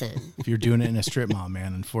person. If you're doing it in a strip mall,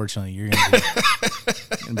 man, unfortunately, you're going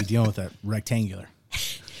to be dealing with that rectangular.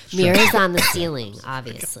 Mirrors on the ceiling,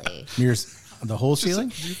 obviously. Mirrors, the whole ceiling?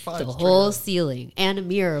 The whole ceiling and a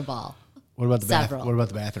mirror ball. What about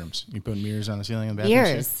the bathrooms? You put mirrors on the ceiling in the bathrooms?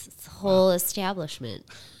 Mirrors. It's the whole establishment.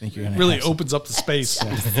 I think you're gonna really opens up the space.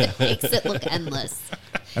 It makes it look endless.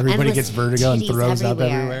 Everybody gets vertigo and throws up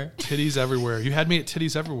everywhere. Titties everywhere. You had me at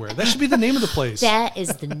Titties Everywhere. That should be the name of the place. That is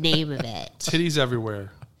the name of it. Titties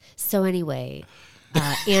Everywhere. So anyway,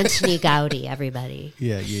 Anthony Gaudi, everybody.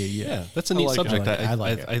 Yeah. That's a neat subject. I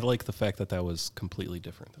like the fact that was completely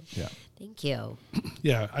different. Yeah. Thank you.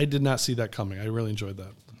 Yeah, I did not see that coming. I really enjoyed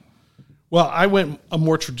that. Well, I went a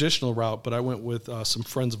more traditional route, but I went with some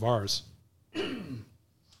friends of ours,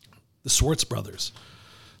 the Swartz brothers.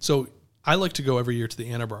 So I like to go every year to the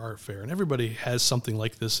Ann Arbor Art Fair, and everybody has something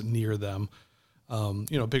like this near them.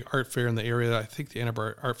 A big art fair in the area. I think the Ann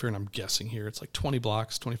Arbor Art Fair, and I'm guessing here, it's like 20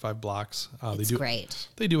 blocks, 25 blocks. It's great.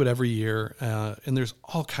 They do it every year, and there's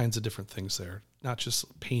all kinds of different things there, not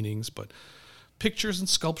just paintings, but pictures and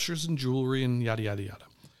sculptures and jewelry and yada, yada, yada.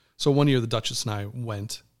 So one year the Duchess and I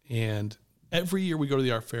went, and every year we go to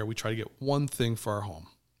the art fair, we try to get one thing for our home.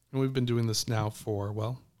 And we've been doing this now for,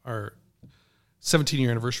 our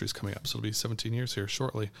 17-year anniversary is coming up, so it'll be 17 years here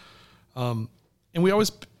shortly. And we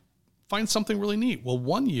always find something really neat. Well,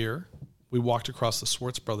 one year we walked across the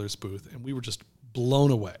Swartz Brothers booth, and we were just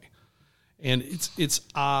blown away. And it's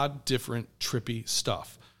odd, different, trippy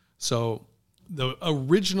stuff. So the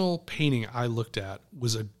original painting I looked at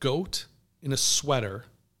was a goat in a sweater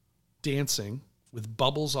dancing with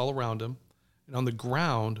bubbles all around him. And on the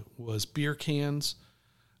ground was beer cans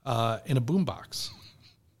and a boombox.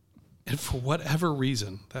 And for whatever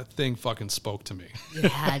reason, that thing fucking spoke to me. You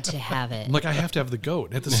had to have it. I'm like, I have to have the goat.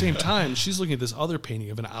 And at the same time, she's looking at this other painting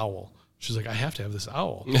of an owl. She's like, I have to have this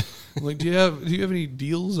owl. I'm like, do you have any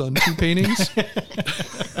deals on 2 paintings?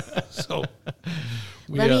 So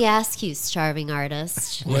let me ask you, starving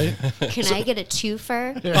artist. Right? Can I get a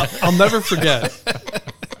twofer? I'll never forget.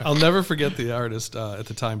 I'll never forget the artist at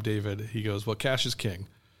the time, David. He goes, well, cash is king.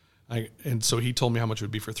 And so he told me how much it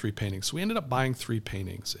would be for 3 paintings. So we ended up buying 3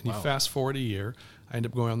 paintings. And you fast forward a year, I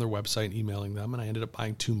ended up going on their website and emailing them, and I ended up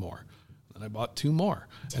buying 2 more. And I bought 2 more.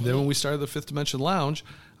 And then when we started the Fifth Dimension Lounge,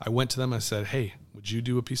 I went to them and I said, hey, would you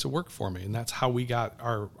do a piece of work for me? And that's how we got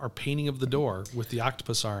our painting of the door with the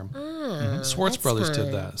octopus arm. Swartz Brothers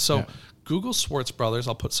did that. So Google Swartz Brothers.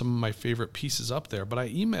 I'll put some of my favorite pieces up there. But I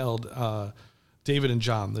emailed David and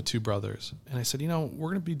John, the 2 brothers, and I said, we're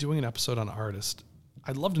going to be doing an episode on artists.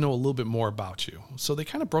 I'd love to know a little bit more about you. So they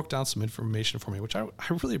kind of broke down some information for me, which I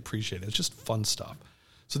really appreciate. It's just fun stuff.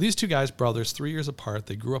 So these two guys, brothers, 3 years apart,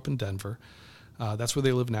 they grew up in Denver. That's where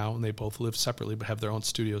they live now, and they both live separately but have their own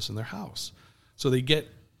studios in their house. So they get,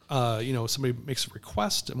 somebody makes a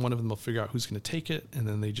request, and one of them will figure out who's going to take it, and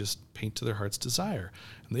then they just paint to their heart's desire.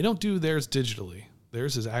 And they don't do theirs digitally.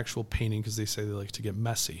 Theirs is actual painting because they say they like to get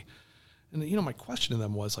messy. And, my question to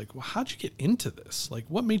them was like, well, how'd you get into this? Like,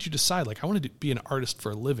 what made you decide, like, I wanted to be an artist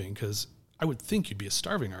for a living? Because I would think you'd be a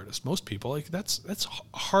starving artist. Most people, like, that's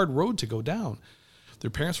a hard road to go down. Their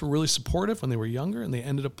parents were really supportive when they were younger, and they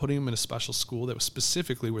ended up putting them in a special school that was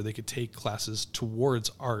specifically where they could take classes towards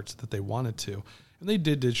art that they wanted to. And they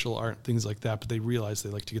did digital art, things like that, but they realized they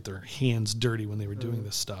like to get their hands dirty when they were doing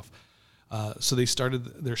this stuff. So they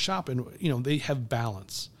started their shop, and, they have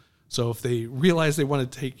balance. So if they realize they want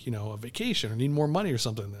to take, a vacation or need more money or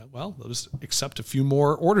something, well, they'll just accept a few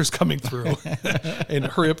more orders coming through and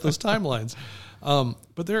hurry up those timelines.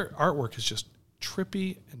 But their artwork is just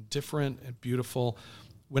trippy and different and beautiful.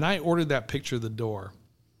 When I ordered that picture of the door,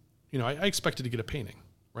 I expected to get a painting,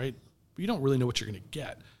 right? But you don't really know what you're going to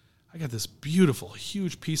get. I got this beautiful,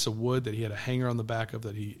 huge piece of wood that he had a hanger on the back of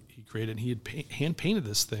that he created. And he had hand painted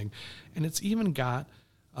this thing, and it's even got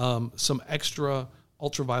some extra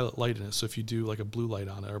ultraviolet light in it. So if you do like a blue light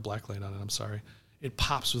on it or a black light on it, it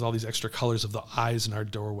pops with all these extra colors of the eyes in our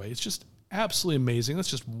doorway. It's just absolutely amazing. That's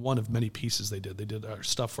just one of many pieces they did. They did our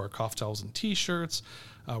stuff for our cough towels and T-shirts.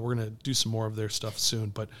 We're going to do some more of their stuff soon,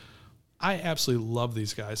 but I absolutely love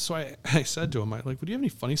these guys. So I said to him, would you have any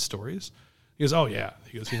funny stories? He goes, oh yeah.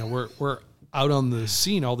 He goes, we're out on the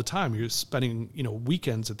scene all the time. You're spending,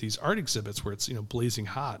 weekends at these art exhibits where it's, blazing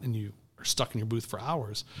hot, and you are stuck in your booth for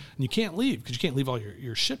hours, and you can't leave because you can't leave all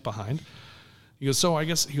your shit behind. He goes, so I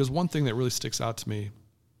guess, one thing that really sticks out to me,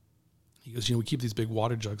 he goes, we keep these big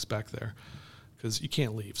water jugs back there because you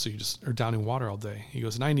can't leave. So you just are downing water all day. He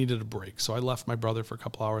goes, and I needed a break. So I left my brother for a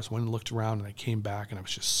couple hours, went and looked around, and I came back, and I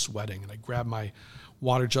was just sweating, and I grabbed my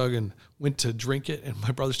water jug and went to drink it, and my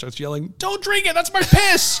brother starts yelling, don't drink it, that's my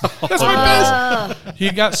piss, that's my piss. He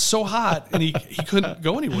got so hot, and he couldn't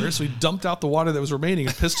go anywhere, so he dumped out the water that was remaining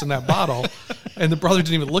and pissed in that bottle, and the brother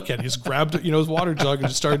didn't even look at it. He just grabbed his water jug and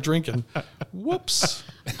just started drinking. Whoops.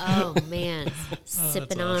 Oh man,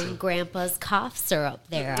 sipping on Grandpa's cough syrup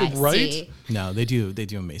there. I Right? see. No, they do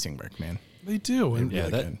amazing work, man. They do. And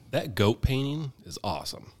yeah, that goat painting is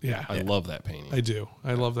awesome. Yeah. I love that painting. I do.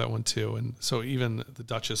 I love that one too. And so even the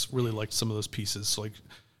Duchess really liked some of those pieces. So like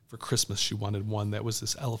for Christmas, she wanted one that was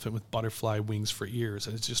this elephant with butterfly wings for ears,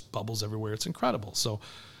 and it just bubbles everywhere. It's incredible. So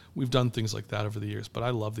we've done things like that over the years, but I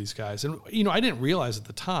love these guys. And, I didn't realize at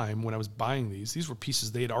the time when I was buying these were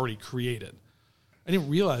pieces they had already created. I didn't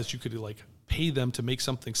realize you could pay them to make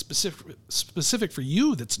something specific for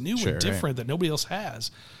you that's new and different that nobody else has.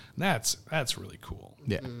 And that's really cool.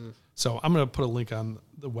 Yeah. So I'm going to put a link on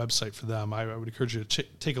the website for them. I would encourage you to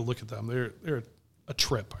take a look at them. They're a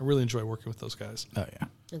trip. I really enjoy working with those guys. Oh yeah.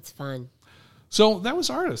 It's fun. So that was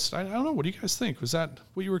Artist. I don't know. What do you guys think? Was that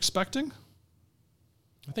what you were expecting?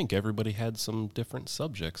 I think everybody had some different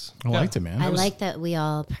subjects. I liked it, man. I like that we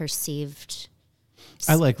all perceived.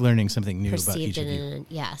 I like learning something new about each of you.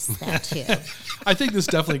 Yes, that too. I think this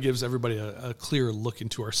definitely gives everybody a clearer look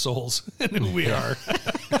into our souls and who we are,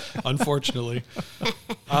 unfortunately.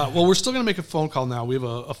 Well, we're still going to make a phone call now. We have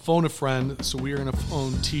a phone a friend, so we are going to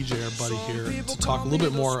phone TJ, our buddy here, to talk a little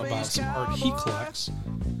bit more about some art he collects.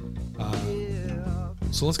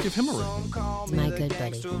 So let's give him a ring. My good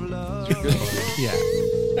buddy. Your good buddy. Yeah.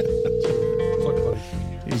 Fuck buddy.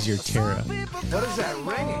 He's your Tara. What is that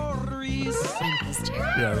ringing?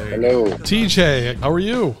 Yeah, there you Hello. go. TJ, how are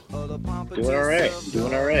you? Doing all right.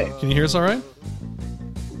 Doing all right. Can you hear us all right?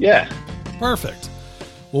 Yeah. Perfect.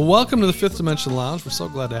 Well, welcome to the Fifth Dimension Lounge. We're so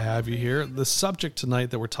glad to have you here. The subject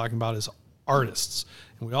tonight that we're talking about is artists.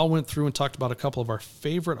 And we all went through and talked about a couple of our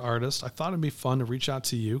favorite artists. I thought it'd be fun to reach out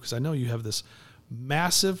to you because I know you have this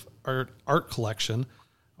massive art collection. I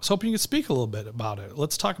was hoping you could speak a little bit about it.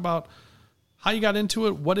 Let's talk about how you got into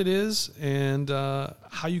it, what it is, and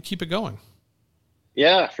how you keep it going.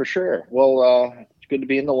 Yeah, for sure. Well, it's good to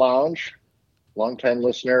be in the lounge. Long-time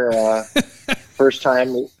listener,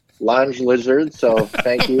 first-time lounge lizard, so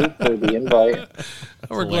thank you for the invite.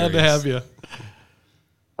 We're glad to have you.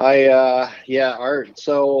 Art.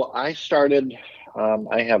 So I started,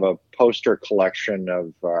 I have a poster collection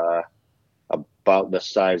of about the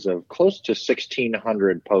size of close to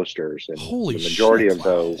 1,600 posters. And Holy the majority shit, of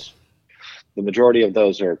those, the majority of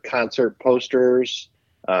those are concert posters,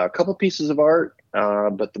 a couple pieces of art,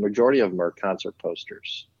 but the majority of them are concert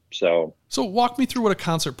posters. So walk me through what a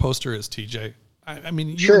concert poster is, TJ. I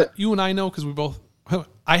mean, Sure. you and I know because we both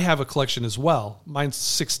I have a collection as well. Mine's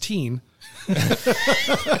 16. Yeah.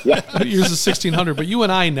 Yours is 1600, but you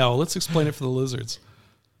and I know. Let's explain it for the lizards.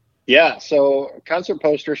 Yeah, so concert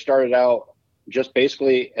poster started out just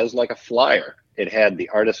basically as like a flyer. It had the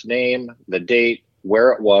artist's name, the date,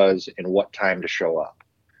 where it was, and what time to show up.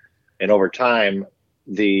 And over time,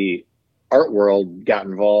 the art world got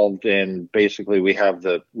involved, and basically we have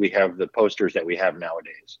the posters that we have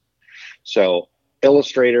nowadays. So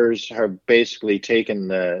illustrators have basically taken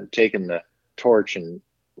the torch and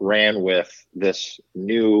ran with this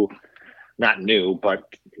not new, but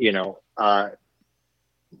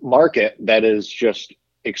market that has just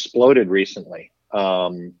exploded recently.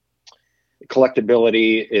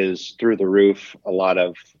 Collectability is through the roof. A lot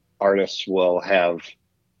of artists will have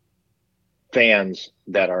fans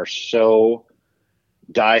that are so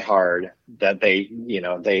diehard that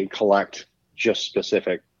they collect just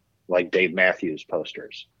specific, like Dave Matthews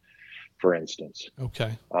posters, for instance.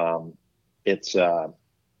 Okay. It's an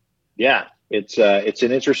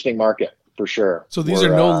interesting market for sure. So these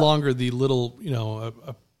are no longer the little,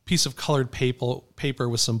 a piece of colored paper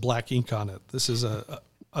with some black ink on it. This is a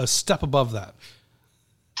step above that.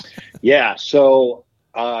 Yeah. So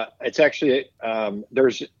it's actually,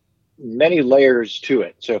 there's many layers to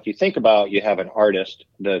it. So if you think about, you have an artist,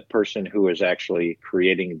 the person who is actually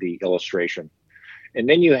creating the illustration, and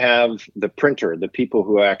then you have the printer, the people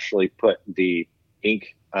who actually put the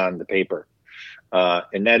ink on the paper.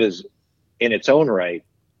 And that is in its own right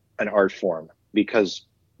an art form, because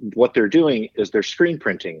what they're doing is they're screen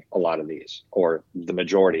printing a lot of these, or the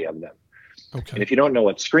majority of them. Okay. And if you don't know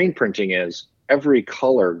what screen printing is, every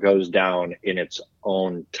color goes down in its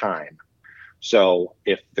own time. So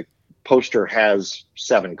if the poster has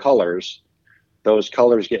 7 colors, those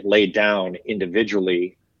colors get laid down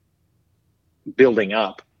individually, building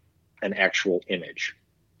up an actual image.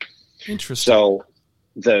 Interesting. So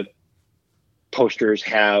the posters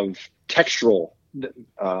have textural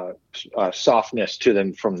softness to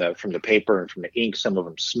them from the paper and from the ink. Some of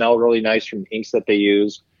them smell really nice from the inks that they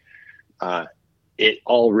use. It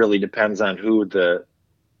all really depends on who the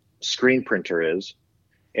screen printer is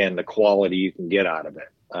and the quality you can get out of it.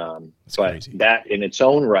 But crazy. That in its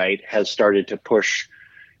own right has started to push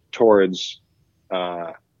towards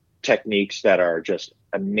techniques that are just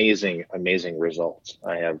amazing results.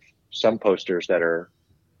 I have some posters that are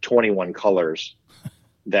 21 colors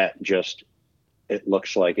that just, it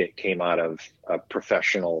looks like it came out of a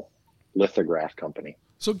professional lithograph company.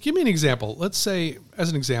 So give me an example. Let's say,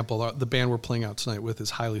 as an example, the band we're playing out tonight with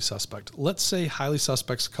is Highly Suspect. Let's say Highly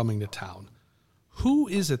Suspect's coming to town. Who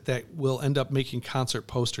is it that will end up making concert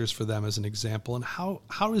posters for them, as an example, and how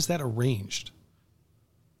is that arranged?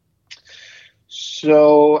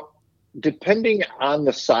 So depending on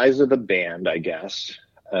the size of the band, I guess,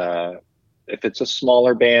 if it's a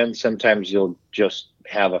smaller band, sometimes you'll just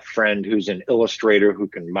have a friend who's an illustrator who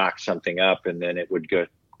can mock something up, and then it would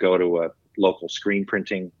go to a local screen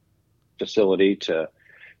printing facility to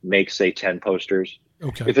make, say, 10 posters.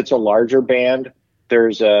 Okay. If it's a larger band,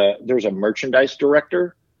 there's a merchandise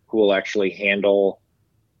director who will actually handle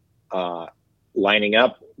lining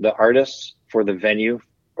up the artists for the venue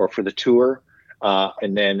or for the tour,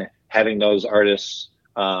 and then having those artists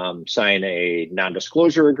sign a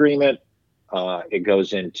non-disclosure agreement. It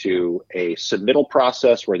goes into a submittal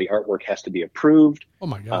process where the artwork has to be approved. Oh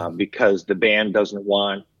my God. Because the band doesn't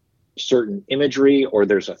want certain imagery, or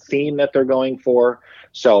there's a theme that they're going for.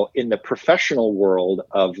 So in the professional world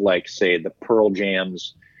of, like, say, the Pearl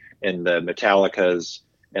Jams and the Metallicas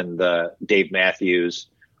and the Dave Matthews,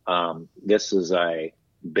 this is a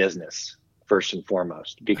business first and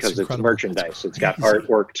foremost, because it's merchandise. It's got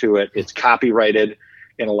artwork to it. It's copyrighted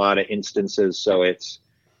in a lot of instances. So it's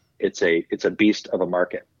a beast of a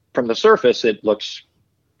market. From the surface, it looks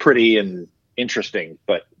pretty and interesting,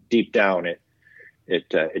 but deep down,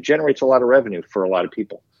 it generates a lot of revenue for a lot of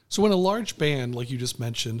people. So when a large band, like you just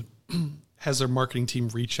mentioned, has their marketing team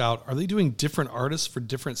reach out, are they doing different artists for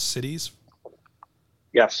different cities?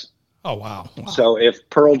 Yes. Oh, wow. So if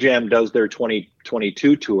Pearl Jam does their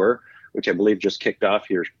 2022 tour, which I believe just kicked off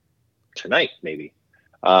here tonight, maybe,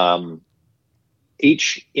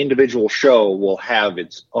 each individual show will have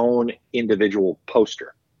its own individual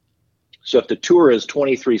poster. So if the tour is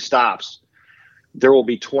 23 stops, there will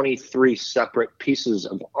be 23 separate pieces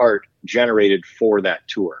of art generated for that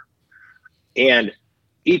tour. And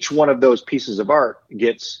each one of those pieces of art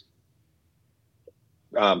gets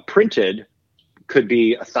printed, could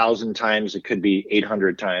be 1,000 times, it could be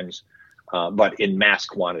 800 times, but in mass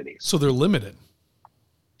quantities. So they're limited.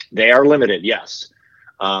 They are limited, yes.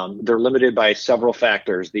 They're limited by several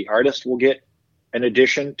factors. The artist will get an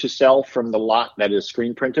edition to sell from the lot that is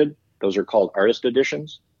screen printed. Those are called artist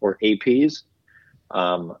editions or APs.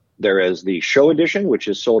 There is the show edition, which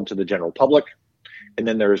is sold to the general public. And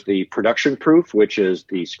then there's the production proof, which is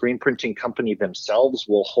the screen printing company themselves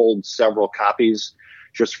will hold several copies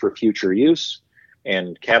just for future use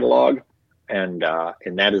and catalog. And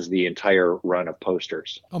that is the entire run of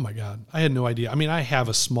posters. Oh my God. I had no idea. I mean, I have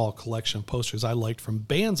a small collection of posters I liked from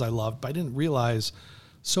bands I loved, but I didn't realize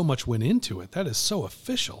so much went into it. That is so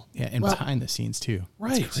official. Yeah, and behind the scenes too.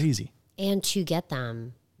 Right. It's crazy. And to get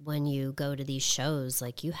them when you go to these shows,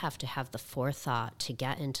 like you have to have the forethought to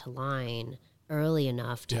get into line early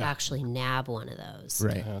enough to actually nab one of those.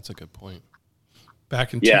 Right. Yeah, that's a good point.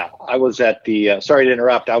 Back in I was at the sorry to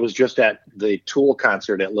interrupt. I was just at the Tool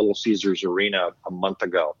concert at Little Caesars Arena a month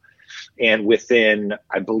ago, and within,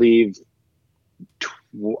 I believe,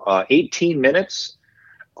 18 minutes,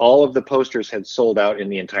 all of the posters had sold out in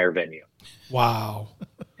the entire venue. Wow.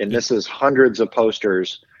 And this is hundreds of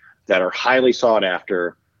posters that are highly sought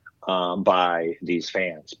after by these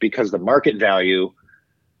fans because the market value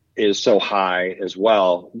is so high as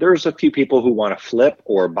well. There's a few people who want to flip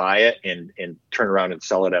or buy it and turn around and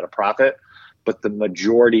sell it at a profit. But the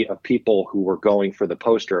majority of people who were going for the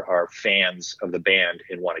poster are fans of the band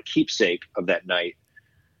and want a keepsake of that night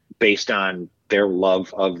based on their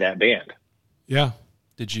love of that band. Yeah.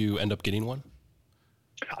 Did you end up getting one?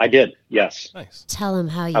 I did, yes. Nice. Tell them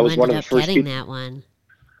how you I was one ended of the up first getting people- that one.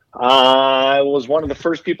 I was one of the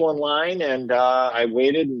first people in line, and I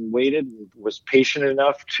waited and was patient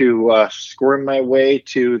enough to squirm my way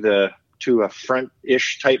to a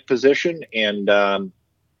front-ish type position, and kind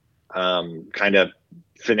of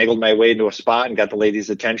finagled my way into a spot and got the lady's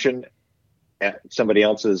attention at somebody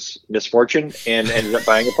else's misfortune and ended up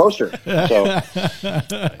buying a poster. So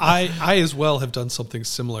I as well have done something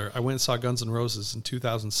similar. I went and saw Guns N' Roses in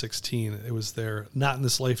 2016. It was their Not in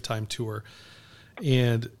This Lifetime tour.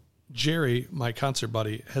 And Jerry, my concert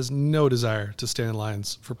buddy, has no desire to stand in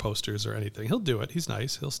lines for posters or anything. He'll do it. He's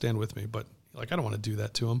nice. He'll stand with me, but I don't want to do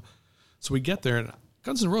that to him. So we get there, and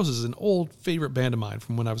Guns N' Roses is an old favorite band of mine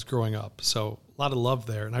from when I was growing up. So a lot of love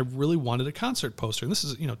there. And I really wanted a concert poster. And this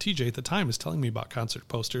is, TJ at the time is telling me about concert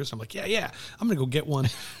posters. I'm like, yeah, I'm going to go get one.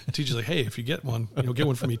 And TJ's like, hey, if you get one, get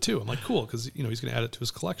one for me too. I'm like, cool, because, he's going to add it to his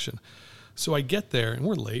collection. So I get there, and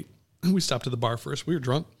we're late. We stopped at the bar first. We were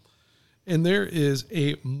drunk. And there is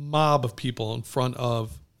a mob of people in front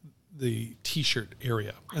of the T-shirt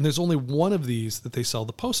area. And there's only one of these that they sell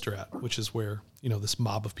the poster at, which is where, this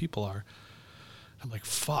mob of people are. I'm like,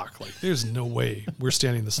 fuck, there's no way we're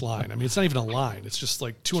standing this line. I mean, it's not even a line. It's just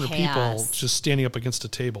 200 people just standing up against a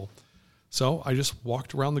table. So I just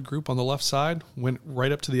walked around the group on the left side, went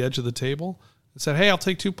right up to the edge of the table, and said, hey, I'll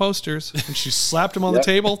take 2 posters. And she slapped them on the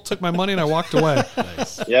table, took my money, and I walked away.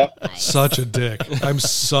 Nice. Yep. Nice. Such a dick. I'm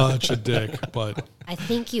such a dick, but... I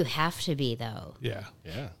think you have to be, though. Yeah.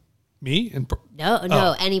 Yeah. Me?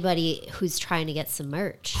 No, anybody who's trying to get some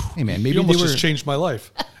merch. Hey man, You maybe almost they were just changed my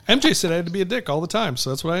life. MJ said I had to be a dick all the time, so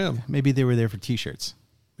that's what I am. maybe they were there for T-shirts.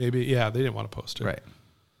 Maybe, yeah, they didn't want a poster. Right.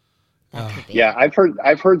 That could be. yeah,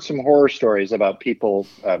 I've heard some horror stories about people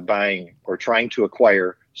buying or trying to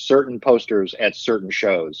acquire certain posters at certain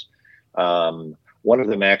shows. One of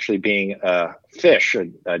them actually being Fish,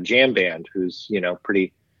 a jam band who's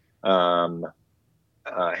pretty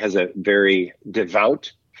has a very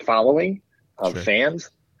devout following of fans,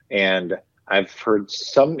 and I've heard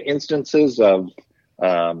some instances of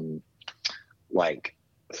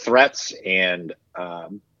threats and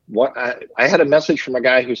what I had a message from a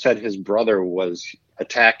guy who said his brother was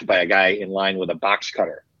attacked by a guy in line with a box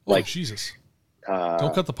cutter. Jesus!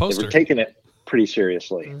 Don't cut the They poster. were taking it pretty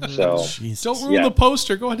seriously. So Don't ruin the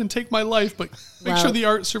poster. Go ahead and take my life, but make sure Well- the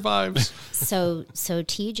art survives. So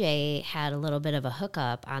TJ had a little bit of a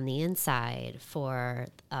hookup on the inside for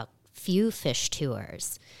a few Fish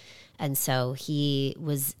tours. And so he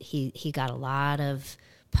got a lot of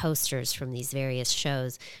posters from these various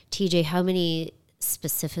shows. TJ, how many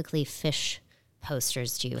specifically Fish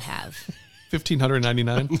posters do you have?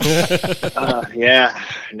 1,599. yeah,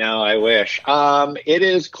 no, I wish. It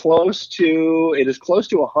is close to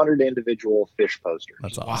 100 individual Fish posters.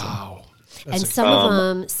 That's awesome. Wow. And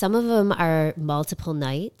some of them are multiple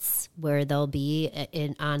nights where they'll be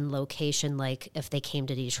on location. Like if they came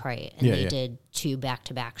to Detroit and they did 2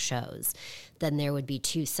 back-to-back shows, then there would be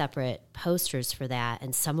 2 separate posters for that.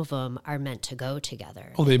 And some of them are meant to go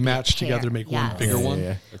together. Oh, they match together, make one bigger one?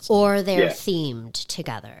 Yeah. Or they're themed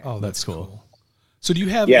together. Oh, that's cool. So do you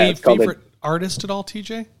have Yeah, a it's called favorite artist at all,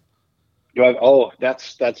 TJ? Do I? Oh,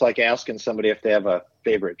 that's like asking somebody if they have a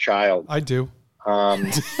favorite child. I do.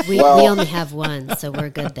 We only have one, so we're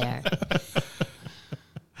good there.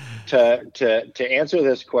 to answer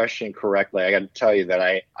this question correctly, I got to tell you that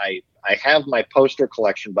I have my poster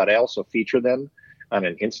collection, but I also feature them on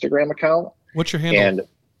an Instagram account. What's your handle?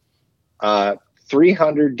 And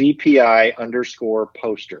 300 DPI underscore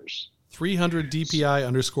posters. 300 DPI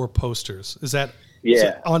underscore posters. Is that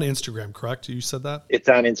on Instagram, correct? You said that? It's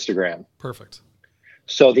on Instagram. Perfect.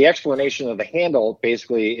 So the explanation of the handle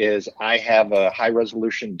basically is I have a high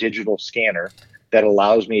resolution digital scanner that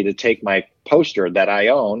allows me to take my poster that I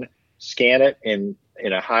own, scan it in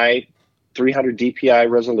a high 300 DPI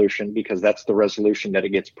resolution, because that's the resolution that it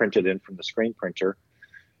gets printed in from the screen printer,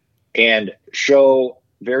 and show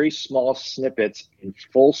very small snippets in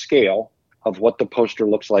full scale of what the poster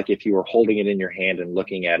looks like if you were holding it in your hand and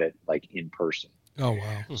looking at it like in person. Oh,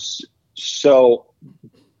 wow. So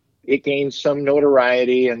it gained some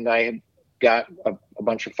notoriety, and I got a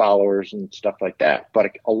bunch of followers and stuff like that.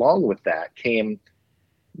 But along with that came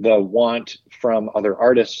the want from other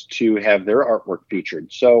artists to have their artwork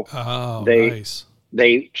featured. So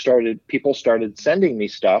people started sending me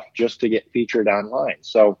stuff just to get featured online.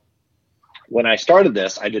 So when I started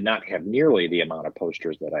this, I did not have nearly the amount of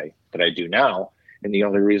posters that I do now. And the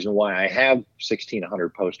only reason why I have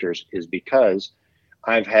 1,600 posters is because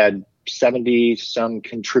I've had 70 some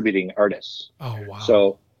contributing artists. Oh, wow.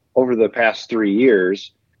 So over the past 3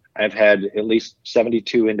 years, I've had at least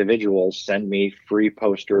 72 individuals send me free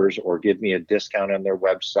posters or give me a discount on their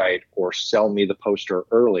website or sell me the poster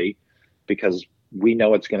early, because we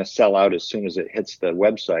know it's going to sell out as soon as it hits the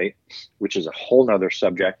website, which is a whole nother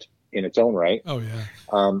subject in its own right. Oh, yeah.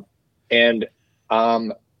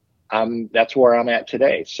 That's where I'm at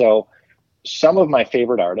today. So some of my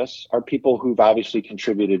favorite artists are people who've obviously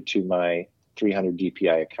contributed to my 300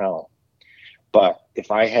 DPI account. But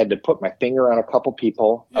if I had to put my finger on a couple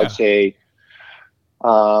people, I'd say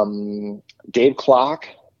Dave Klock,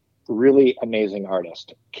 really amazing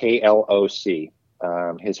artist, KLOC.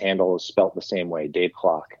 His handle is spelt the same way, Dave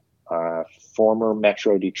Klock. Former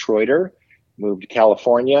Metro Detroiter, moved to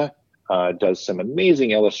California, does some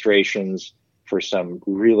amazing illustrations for some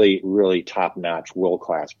really, really top-notch,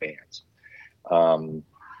 world-class bands.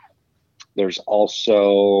 There's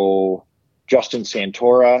also Justin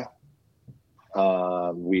Santora.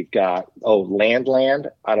 We've got Landland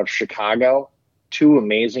out of Chicago, two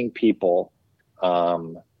amazing people.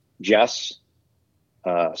 Jess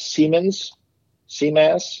Seamas,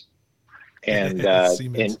 and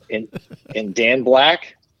and Dan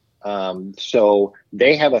Black. So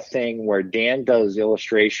they have a thing where Dan does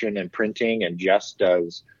illustration and printing, and Jess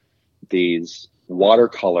does these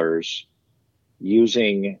watercolors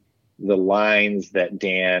using the lines that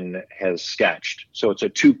Dan has sketched. So it's a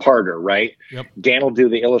two-parter, right? Yep. Dan will do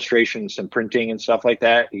the illustrations and printing and stuff like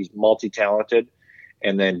that. He's multi-talented.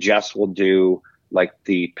 And then Jess will do like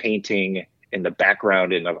the painting in the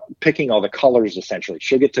background and picking all the colors, essentially.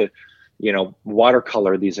 She'll get to,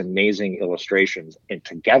 watercolor these amazing illustrations. And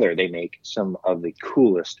together they make some of the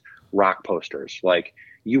coolest rock posters. Like,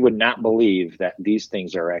 you would not believe that these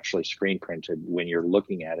things are actually screen printed when you're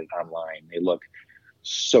looking at it online. They look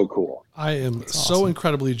so cool. I am so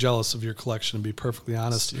incredibly jealous of your collection, to be perfectly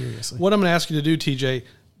honest. Seriously. What I'm going to ask you to do, TJ,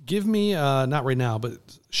 give me, not right now, but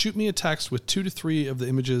shoot me a text with 2 to 3 of the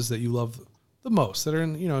images that you love the most, that are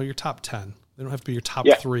in, your top 10. They don't have to be your top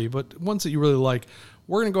 3, but ones that you really like.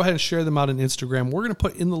 We're going to go ahead and share them out on Instagram. We're going to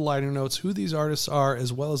put in the liner notes who these artists are,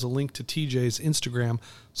 as well as a link to TJ's Instagram,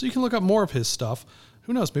 so you can look up more of his stuff.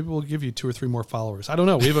 Who knows? Maybe we'll give you 2 or 3 more followers. I don't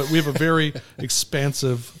know. We have a very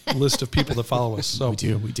expansive list of people that follow us. So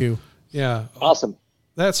we do. Yeah. Awesome.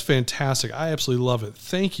 That's fantastic. I absolutely love it.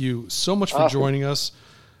 Thank you so much for joining us.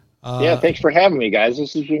 Thanks for having me, guys.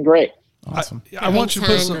 This has been great. Awesome. I want you to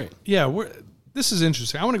put some. Yeah, this is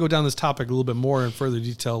interesting. I want to go down this topic a little bit more in further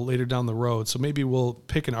detail later down the road. So maybe we'll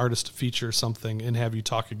pick an artist to feature something and have you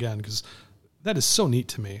talk again, because that is so neat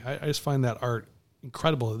to me. I just find that art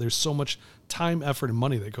incredible. There's so much time, effort, and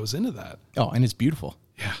money that goes into that. Oh, and it's beautiful.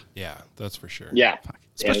 Yeah, that's for sure. Yeah.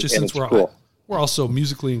 Especially since we're also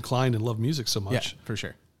musically inclined and love music so much. Yeah, for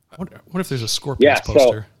sure. I wonder if there's a Scorpions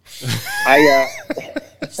poster. So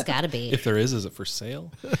it's got to be. If there is it for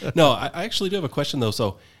sale? No, I actually do have a question, though.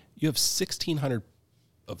 So you have 1,600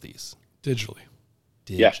 of these. Digitally.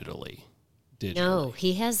 No,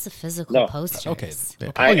 he has the physical posters. Okay.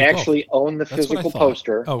 I actually own the physical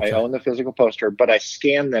poster. Okay. I own the physical poster, but I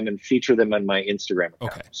scan them and feature them on my Instagram account.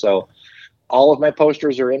 Okay. So all of my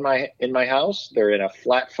posters are in my house. They're in a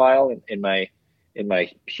flat file in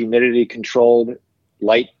my humidity controlled,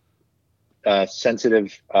 light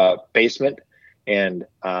sensitive basement, and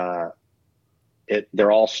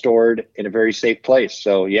they're all stored in a very safe place.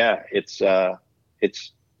 So yeah, it's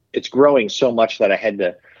growing so much that I had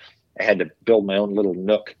to I had to build my own little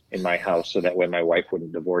nook in my house so that way my wife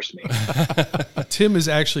wouldn't divorce me. Tim is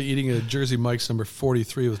actually eating a Jersey Mike's number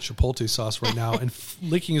 43 with chipotle sauce right now and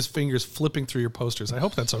licking his fingers, flipping through your posters. I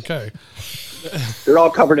hope that's okay. They're all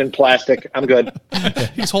covered in plastic. I'm good.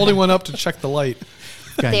 He's holding one up to check the light.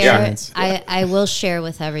 I will share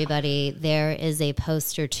with everybody, there is a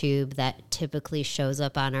poster tube that typically shows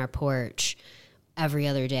up on our porch every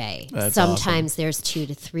other day. That's Sometimes awesome. there's 2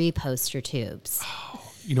 to 3 poster tubes.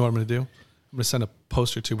 You know what I'm going to do? I'm going to send a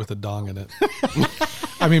poster tube with a dong in it.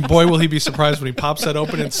 I mean, boy, will he be surprised when he pops that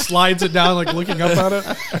open and slides it down, like looking up at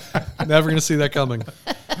it. Never going to see that coming.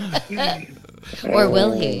 Or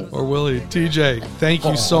will he? Or will he? TJ, thank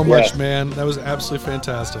you so much, man. That was absolutely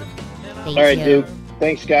fantastic. All right, dude.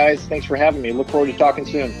 Thanks, guys. Thanks for having me. Look forward to talking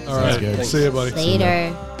soon. All right. good. See you, buddy.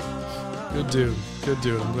 Later. Good dude. Good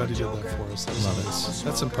dude. I'm glad you did that for us. That was nice.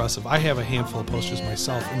 That's impressive. I have a handful of posters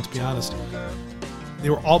myself, and to be honest, they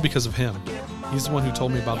were all because of him. He's the one who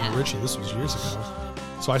told me about them originally. This was years ago.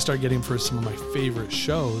 So I started getting them for some of my favorite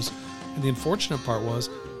shows. And the unfortunate part was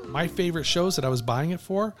my favorite shows that I was buying it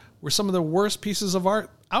for were some of the worst pieces of art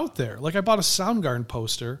out there. Like I bought a Soundgarden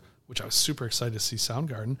poster, which I was super excited to see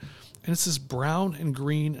Soundgarden. And it's this brown and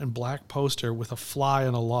green and black poster with a fly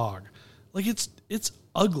on a log. Like it's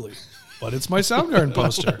ugly, but it's my Soundgarden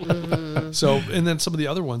poster. So, and then some of the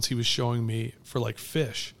other ones he was showing me for like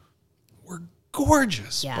fish were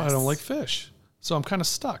gorgeous, but I don't like fish. So I'm kind of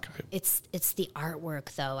stuck. It's the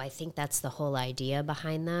artwork, though. I think that's the whole idea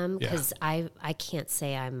behind them. Because I can't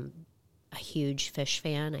say I'm a huge fish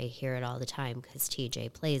fan. I hear it all the time because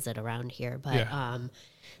TJ plays it around here. But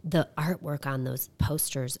the artwork on those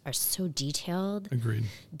posters are so detailed. Agreed.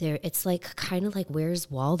 It's like kind of like Where's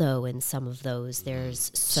Waldo in some of those.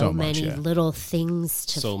 There's So many much, little things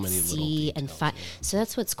to many see and find. So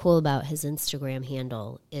that's what's cool about his Instagram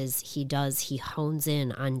handle is he hones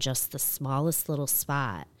in on just the smallest little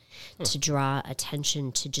spot to draw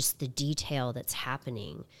attention to just the detail that's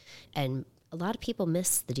happening. And a lot of people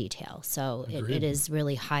miss the detail. So it is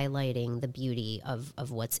really highlighting the beauty of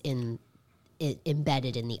what's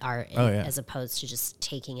embedded in the art as opposed to just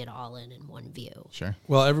taking it all in one view. Sure.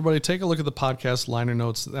 Well, everybody take a look at the podcast liner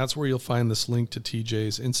notes. That's where you'll find this link to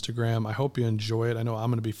TJ's Instagram. I hope you enjoy it. I know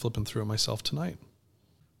I'm going to be flipping through it myself tonight.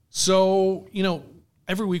 So,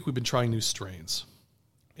 every week we've been trying new strains.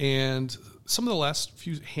 And some of the last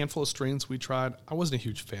handful of strains we tried, I wasn't a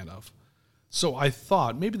huge fan of. So I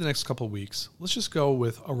thought maybe the next couple of weeks, let's just go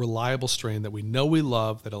with a reliable strain that we know we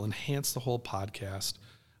love, that'll enhance the whole podcast.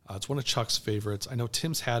 It's one of Chuck's favorites. I know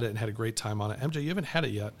Tim's had it and had a great time on it. MJ, you haven't had it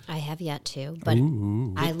yet. I have yet to, but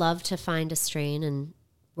I love to find a strain and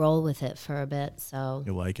roll with it for a bit. So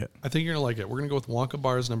You'll like it. I think you're going to like it. We're going to go with Wonka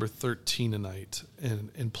Bars number 13 tonight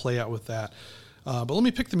and play out with that. But let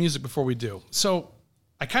me pick the music before we do. So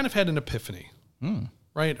I kind of had an epiphany,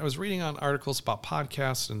 right? I was reading on articles about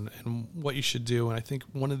podcasts and what you should do. And I think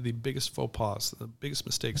one of the biggest faux pas, the biggest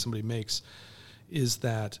mistake somebody makes is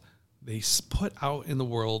that they put out in the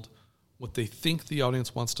world what they think the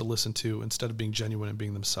audience wants to listen to instead of being genuine and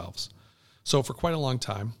being themselves. So for quite a long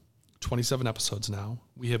time, 27 episodes now,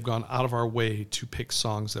 we have gone out of our way to pick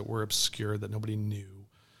songs that were obscure, that nobody knew.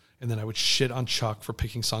 And then I would shit on Chuck for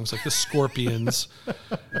picking songs like the Scorpions.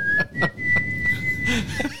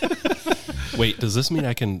 Wait, does this mean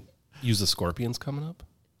I can use the Scorpions coming up?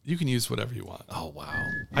 You can use whatever you want. Oh, wow.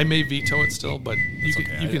 I may veto it still, but you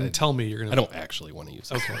can tell me you're going to. I don't actually want to use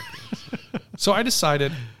it. Okay. So I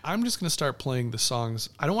decided I'm just going to start playing the songs.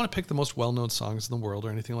 I don't want to pick the most well-known songs in the world or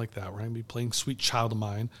anything like that. We're going to be playing Sweet Child of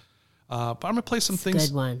Mine. But I'm going to play some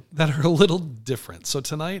things that are a little different. So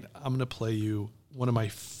tonight I'm going to play you one of my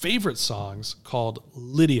favorite songs called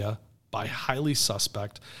Lydia by Highly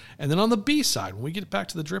Suspect. And then on the B side, when we get back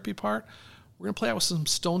to the drippy part, we're going to play out with some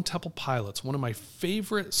Stone Temple Pilots, one of my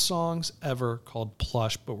favorite songs ever called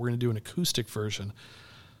Plush, but we're going to do an acoustic version.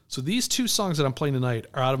 So these two songs that I'm playing tonight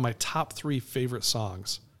are out of my top 3 favorite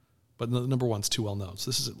songs, but the number one's too well known.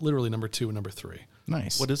 So this is literally number 2 and number 3.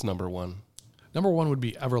 Nice. What is number 1? Number 1 would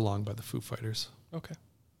be Everlong by the Foo Fighters. Okay.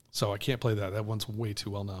 So I can't play that. That one's way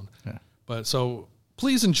too well known. Yeah. But so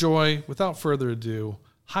please enjoy, without further ado,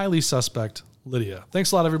 Highly Suspect, Lydia.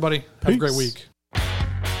 Thanks a lot, everybody. Have a great week.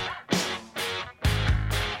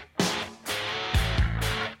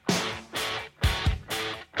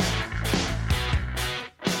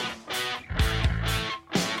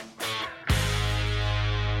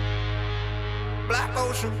 Black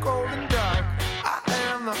ocean, cold and dark. I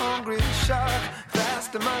am the hungry shark,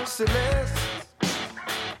 fast and merciless.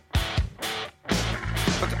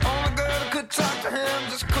 But the only girl that could talk to him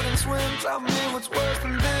just couldn't swim. Tell me what's worse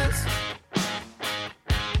than this.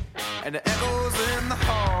 And the echoes in the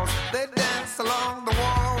halls, they dance along the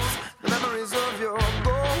walls, the memories of your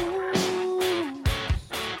ghost.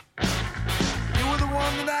 You were the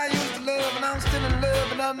one that I used to love, and I'm still in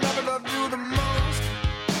love, and I never loved you the most.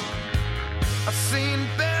 I've seen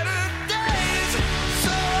better days,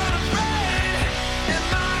 so afraid in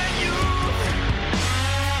my youth.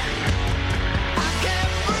 I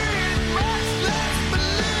can't breathe, much less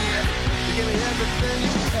believe. You gave me everything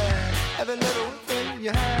you had, every little thing you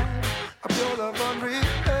had. Of your love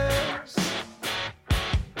unrehearsed.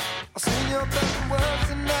 I've seen your best and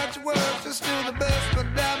worst, and not your worst. You're still the best, but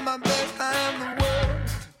at my best, I am the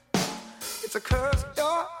worst. It's a curse,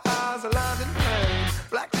 your eyes are lined in pain.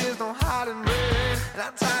 Black tears don't hide in rain, and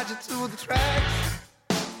I tied you to the tracks.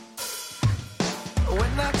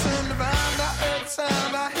 When I turned around, I heard the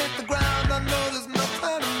sound, I hit the ground. I know there's no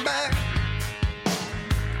turning back.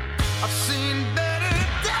 I've seen better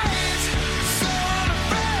days, so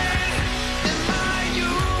unafraid in my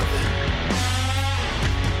youth.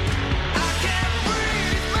 I can't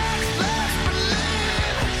breathe, much less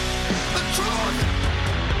believe the truth.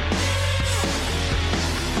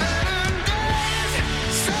 Better days,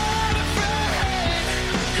 so unafraid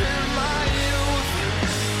in my youth.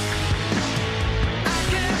 I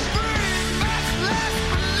can't breathe, much less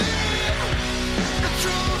believe the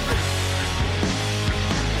truth.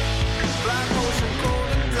 Black ocean, cold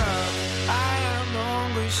and dark. I am the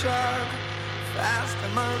hungry shark, fast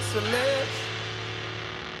and merciless.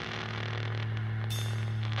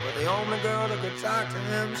 But the only girl that could talk to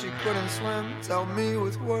him, she couldn't swim. Tell me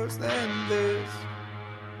what's worse than this.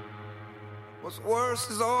 What's worse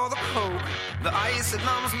is all the coke, the ice that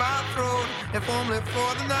numbs my throat, if only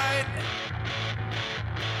for the night.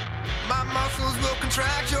 My muscles will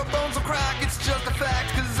contract, your bones will crack, it's just a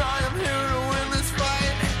fact, 'cause I am here to win this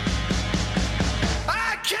fight.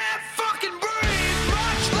 I can't fucking breathe,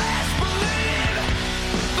 much less believe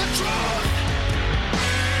the truth.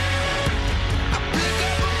 I pick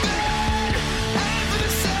up a gun, aim for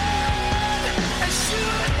the sun, and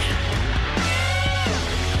shoot.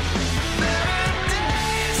 Better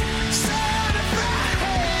days, sad and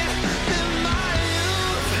afraid in my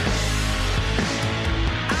youth.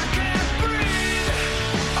 I can't breathe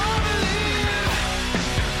or believe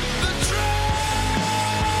the truth.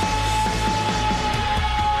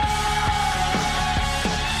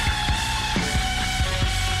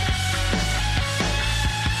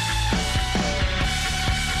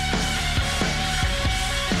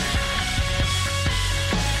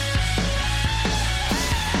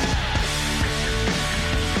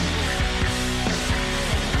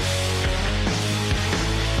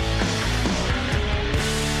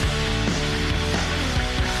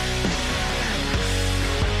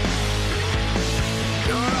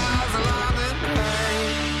 Your eyes are lined in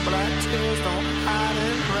pain, black tears don't hide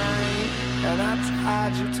in rain, and I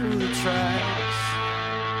tied you to the tracks.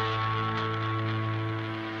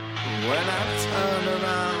 When I turned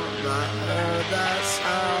around, I heard that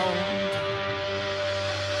sound.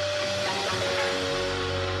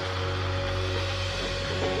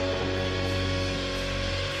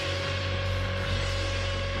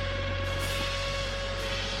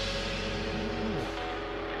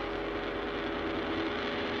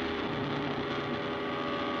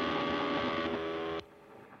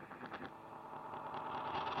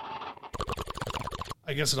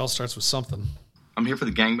 I guess it all starts with something. I'm here for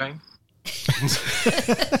the gangbang.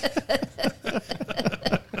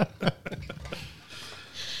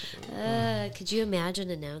 Could you imagine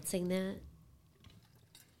announcing that?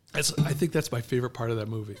 I think that's my favorite part of that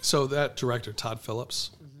movie. So that director, Todd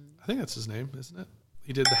Phillips, I think that's his name, isn't it?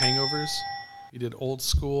 He did The Hangovers. He did Old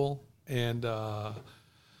School and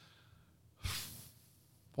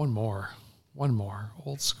one more.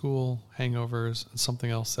 Old School, Hangovers, and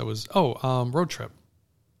something else that was Road Trip.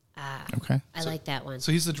 Ah, Okay. I like that one.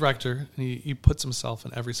 So he's the director, and he puts himself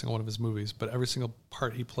in every single one of his movies, but every single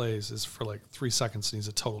part he plays is for like 3 seconds, and he's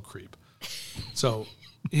a total creep. So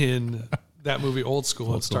in that movie, Old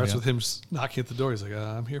School, it starts with him just knocking at the door. He's like,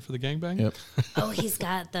 I'm here for the gangbang. Yep. Oh, he's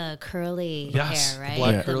got the curly Yes, hair, right?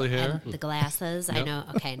 black curly hair. And the glasses. I Yep. know.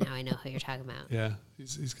 Okay, now I know who you're talking about. Yeah,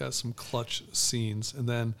 he's got some clutch scenes. And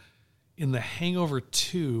then in The Hangover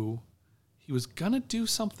 2, he was going to do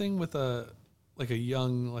something with a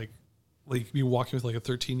young, like be walking with like a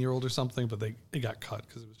 13-year-old or something, but it got cut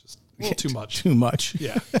because it was just too much. Too much.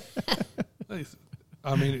 Yeah.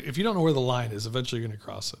 I mean, if you don't know where the line is, eventually you're going to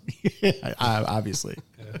cross it. Obviously.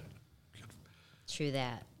 Yeah. True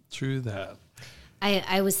that. True that.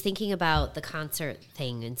 I was thinking about the concert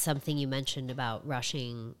thing and something you mentioned about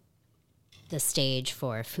rushing the stage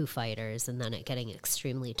for Foo Fighters and then it getting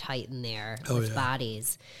extremely tight in there with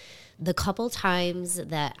bodies. the couple times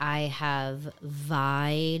that I have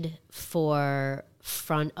vied for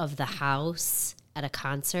front of the house at a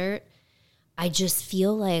concert, I just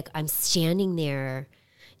feel like I'm standing there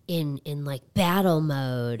in like battle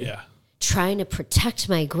mode. Yeah. Trying to protect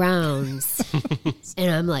my grounds.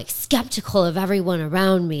 And I'm like skeptical of everyone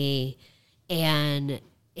around me. And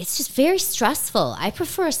it's just very stressful. I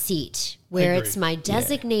prefer a seat where it's my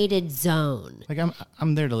designated zone. Like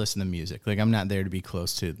I'm there to listen to music. Like I'm not there to be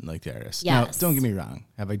close to like the artist. Yes. Now, don't get me wrong.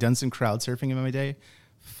 Have I done some crowd surfing in my day?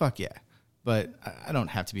 Fuck yeah. But I don't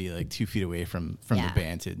have to be like 2 feet away from the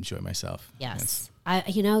band to enjoy myself. Yes.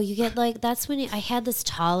 You get like, that's when I had this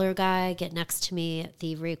taller guy get next to me at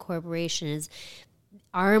Thievery Corporation. His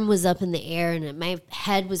arm was up in the air and my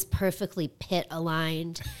head was perfectly pit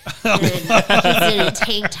aligned. And he's in a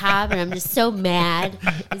tank top and I'm just so mad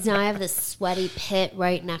because now I have this sweaty pit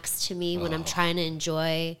right next to me when I'm trying to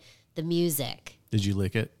enjoy the music. Did you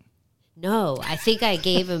lick it? No, I think I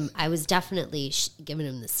gave him, I was definitely giving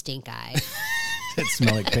him the stink eye. It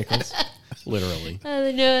smelled like pickles. Literally. I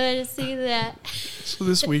don't know how to see that. So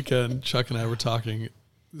this weekend, Chuck and I were talking.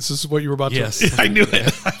 This is what you were about Yes. to... I knew it.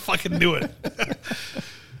 I fucking knew it.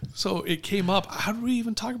 So it came up. How did we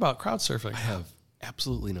even talk about crowd surfing? I have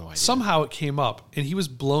absolutely no idea. Somehow it came up, and he was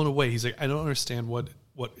blown away. He's like, I don't understand what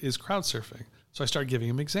is crowd surfing. So I started giving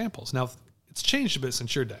him examples. Now, it's changed a bit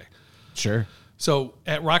since your day. Sure. So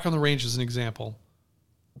at Rock on the Range, as an example,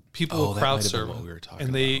 people will crowd surf,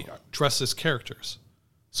 and they dress as characters.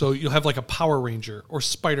 So you'll have like a Power Ranger or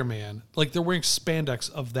Spider-Man. Like they're wearing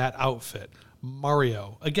spandex of that outfit.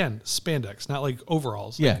 Mario, again, spandex, not like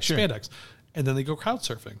overalls. Yeah, like sure. Spandex. And then they go crowd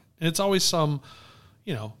surfing. And it's always some,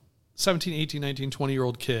 17, 18, 19,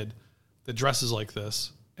 20-year-old kid that dresses like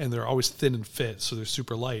this. And they're always thin and fit, so they're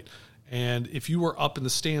super light. And if you were up in the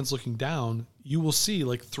stands looking down, you will see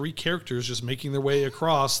like 3 characters just making their way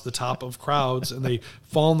across the top of crowds, and they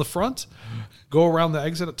fall in the front, go around the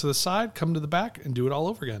exit to the side, come to the back, and do it all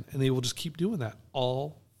over again. And they will just keep doing that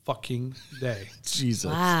all fucking day.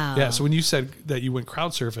 Jesus. Wow. Yeah, so when you said that you went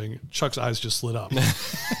crowd surfing, Chuck's eyes just lit up.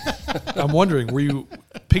 I'm wondering, were you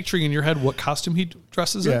picturing in your head what costume he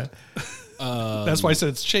dresses in? That's why I said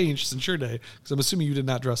it's changed since your day, because I'm assuming you did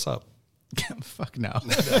not dress up. Fuck no.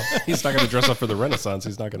 He's not going to dress up for the Renaissance.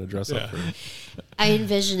 He's not going to dress up for... I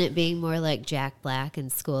envision it being more like Jack Black in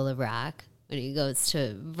School of Rock when he goes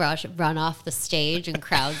to run off the stage and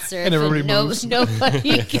crowd surf. And everybody moves.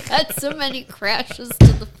 Nobody gets so many crashes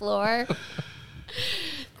to the floor.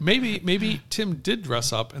 Maybe Tim did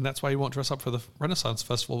dress up, and that's why he won't dress up for the Renaissance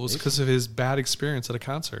Festival, was because of his bad experience at a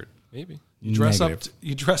concert. Maybe. You dress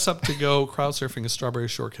up to go crowd surfing a Strawberry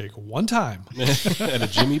Shortcake one time. At a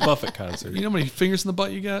Jimmy Buffett concert. You know how many fingers in the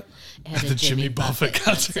butt you get? At the Jimmy Buffett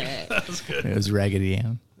concert. That was good. It was Raggedy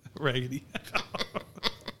Ann. Raggedy.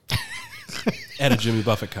 At a Jimmy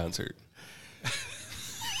Buffett concert.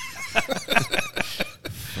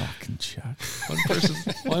 Fucking Chuck.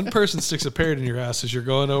 One person sticks a parrot in your ass as you're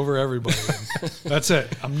going over everybody. That's it.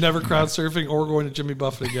 I'm never crowd surfing or going to Jimmy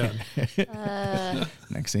Buffett again.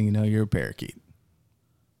 Next thing you know, you're a parakeet.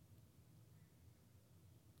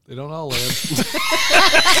 They don't all land.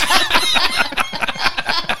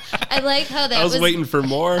 I like how that I was waiting for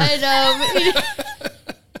more. I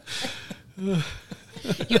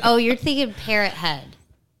know. You're thinking parrot head.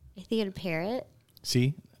 You're thinking parrot?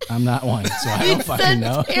 See? I'm not one, so I don't fucking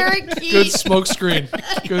know. Parakeet. Good smoke screen.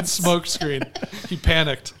 Good smoke screen. He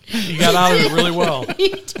panicked. He got out of it really well.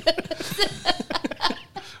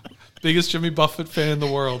 Biggest Jimmy Buffett fan in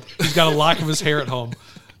the world. He's got a lock of his hair at home,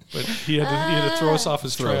 but he had to throw us off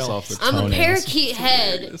his trail. I'm a parakeet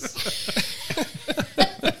head.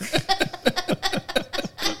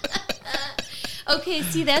 Okay,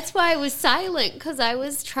 see, that's why I was silent, because I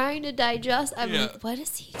was trying to digest. I'm like, what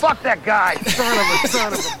is he? Fuck that guy,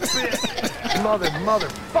 son of a bitch.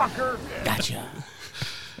 Motherfucker. Gotcha.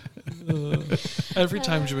 Every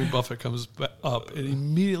time Jimmy Buffett comes up, it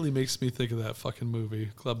immediately makes me think of that fucking movie,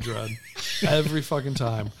 Club Dread. Every fucking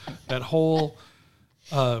time. That whole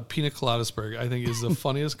Pina Colada's-burg, I think, is the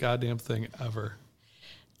funniest goddamn thing ever.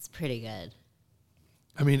 It's pretty good.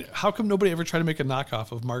 I mean, how come nobody ever tried to make a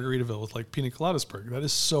knockoff of Margaritaville with like Pina Colada's-burg? That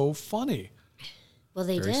is so funny. Well,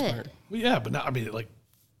 they Very did. smart. Well, yeah, but now, I mean, like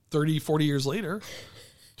 30, 40 years later,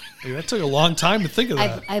 like, that took a long time to think of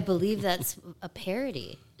that. I believe that's a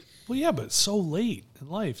parody. Well, yeah, but it's so late in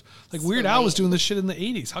life. Like So Weird Al was late. doing this shit in the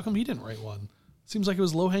 80s. How come he didn't write one? Seems like it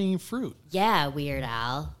was low-hanging fruit. Yeah, Weird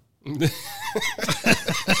Al. I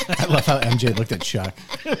love how MJ looked at Chuck.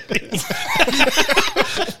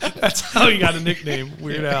 That's how he got a nickname,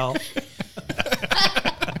 Weird Al.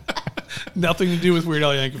 Nothing to do with Weird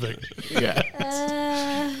Al Yankovic. Yeah.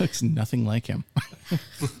 Looks nothing like him.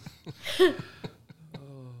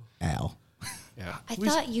 Al. Yeah. I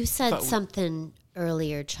thought you said something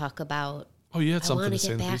earlier, Chuck, about. Oh, you had something I to want say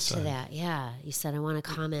to in get the back to B-side. that. Yeah, you said I want to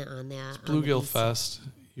comment on that. Bluegill Fest.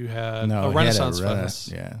 You had No, a he had Renaissance a Fest.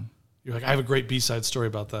 yeah. You're like, I have a great B-side story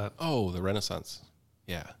about that. Oh, the Renaissance.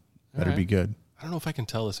 Yeah. Better be good. I don't know if I can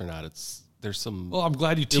tell this or not. There's some. Well, I'm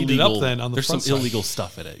glad you teed it up then on the There's front some side. illegal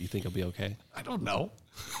stuff in it. You think it'll be okay? I don't know.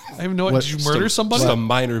 I have no idea. Did you murder somebody? Just a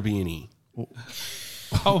minor beanie.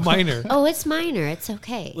 Oh, minor. Oh, it's minor. It's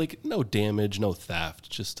okay. Like no damage, no theft.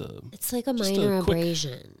 Just a. It's like a just minor quick-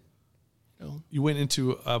 abrasion. You went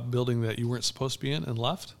into a building that you weren't supposed to be in and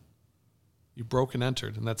left? You broke and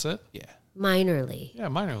entered, and that's it? Yeah. Minorly. Yeah,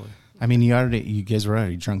 minorly. I mean, you guys were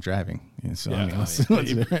already drunk driving. Yeah, so, I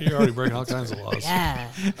mean, You're already breaking all kinds of laws. Yeah.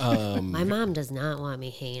 My mom does not want me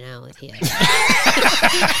hanging out with you.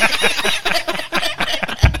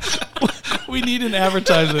 We need an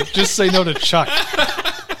advertisement. Just say no to Chuck.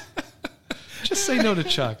 Just say no to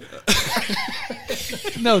Chuck.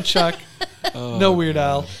 No, Chuck. No, Weird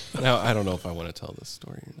Al. Now, I don't know if I want to tell this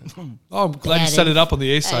story. Oh, I'm glad you set it up on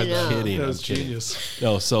the A side. I'm kidding. That I'm was kidding. genius.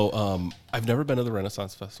 No, so I've never been to the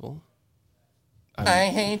Renaissance Festival. I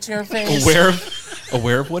hate your face.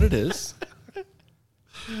 Aware of what it is.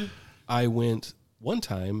 I went one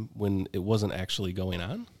time when it wasn't actually going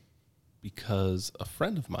on because a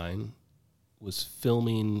friend of mine was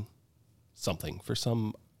filming something for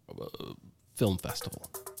some film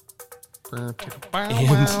festival. And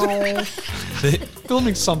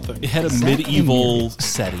filming something. It had a medieval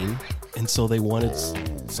setting, and so they wanted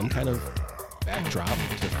some kind of backdrop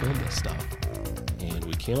to film this stuff. And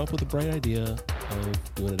we came up with a bright idea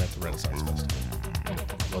of doing it at the Renaissance Festival.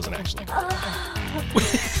 It wasn't actually going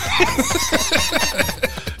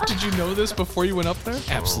Did you know this before you went up there?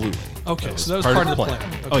 Absolutely. Okay, so that was part of the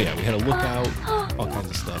plan. Oh yeah, we had a lookout, all kinds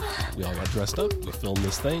of stuff. We all got dressed up. We filmed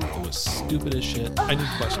this thing. It was stupid as shit. I need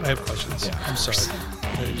questions. I have questions. Yeah, I'm sorry.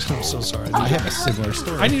 I'm so sorry. I have a similar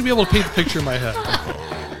story. I need to be able to paint the picture in my head.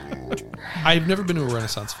 I've never been to a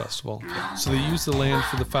Renaissance festival, so they use the land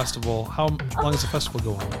for the festival. How long does the festival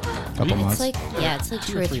go on? Couple months. It's like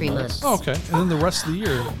 2 or 3 months. Oh, okay. And then the rest of the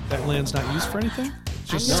year, that land's not used for anything?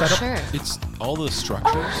 It's I'm not set up. sure. It's all the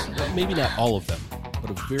structures, maybe not all of them, but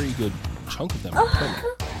a very good chunk of them are permanent.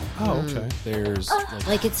 Oh, okay. There's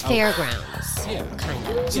like it's fairgrounds, kind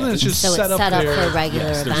of. So then it's just so set it's up set up there. for regular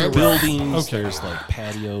Yes, there's events. buildings, there's like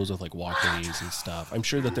patios with like walkways and stuff. I'm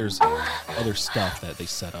sure that there's other stuff that they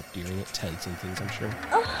set up during it, tents and things, I'm sure.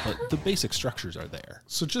 But the basic structures are there.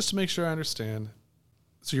 So just to make sure I understand,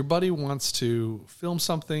 so your buddy wants to film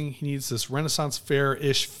something. He needs this Renaissance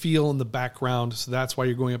fair-ish feel in the background, so that's why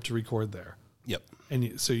you're going up to record there. Yep.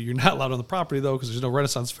 And so you're not allowed on the property, though, because there's no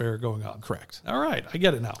Renaissance fair going on. Correct. All right. I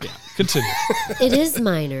get it now. Yeah. Continue. It is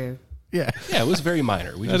minor. Yeah. Yeah, it was very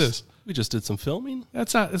minor. It is. We just did some filming.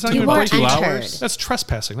 It's not You even were breaking 2 entered. hours. That's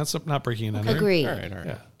trespassing. That's not breaking and entering. Agreed. All right.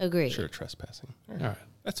 Yeah. Agreed. Sure, trespassing. All All right.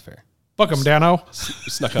 That's fair. Fuck 'em, Dano. We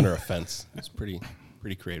snuck under a fence. It was pretty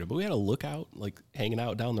creative. But we had a lookout, like hanging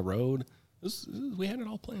out down the road. We had it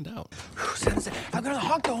all planned out. I'm gonna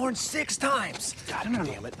honk the horn 6 times. God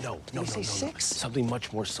damn it. No. Did you say 6? Something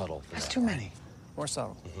much more subtle. That's too many. More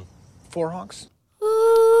subtle. 4 honks?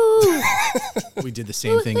 Ooh. We did the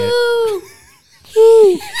same thing at Ooh.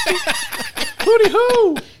 Hooty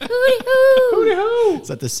hoo! Hooty hoo! Hooty hoo! Is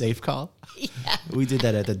that the safe call? Yeah. We did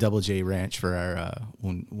that at the Double J Ranch for our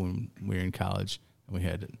when we were in college, and we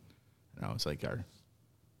had, it's like our.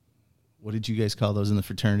 What did you guys call those in the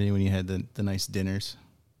fraternity when you had the nice dinners?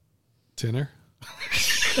 Dinner?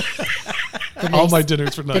 All my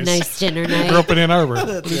dinners were nice. The nice dinner night. I grew up in Ann Arbor. What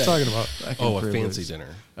are you talking about? Oh, a fancy dinner.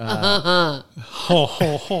 Ho,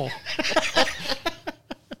 ho, ho.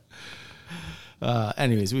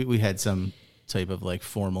 Anyways, we had some type of like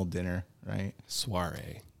formal dinner, right?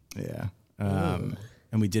 Soiree. Yeah. And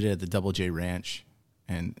we did it at the Double J Ranch.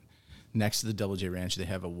 And next to the Double J Ranch, they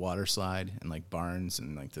have a water slide and like barns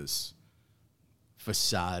and like this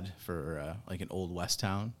facade for like an old West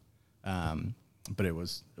town. But it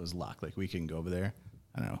was locked. Like we couldn't go over there.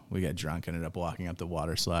 I don't know. We got drunk, ended up walking up the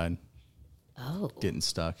water slide. Oh. Getting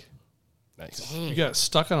stuck. Nice. Dang. You got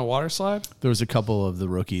stuck on a water slide? There was a couple of the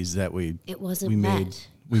rookies that we wasn't made. wet.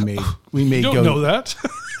 We made You don't know that.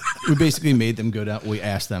 We basically made them go down. We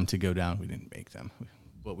asked them to go down. We didn't make them,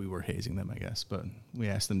 but we were hazing them, I guess. But we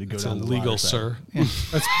asked them to go It's down. illegal, the sir. Yeah.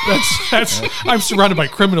 That's. I'm surrounded by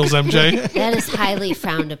criminals, MJ. That is highly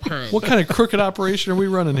frowned upon. What kind of crooked operation are we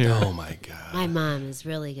running here? Oh my god. My mom is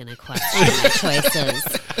really going to question my choices.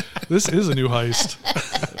 This is a new heist.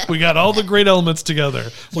 We got all the great elements together.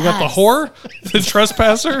 We got the Yes. whore, the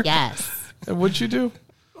trespasser, Yes. And what'd you do?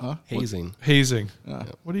 Hazing. Hazing.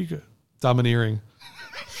 What do you get? Domineering.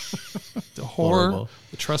 The whore, Horrible.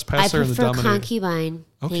 the trespasser, and the prefer domineering. concubine.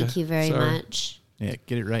 Okay, Thank you very sorry. much. Yeah,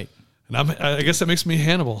 get it right. And I guess that makes me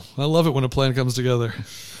Hannibal. I love it when a plan comes together.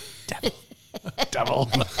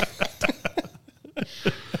 Devil.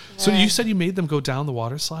 So you said you made them go down the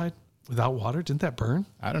water slide without water? Didn't that burn?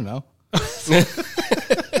 I don't know.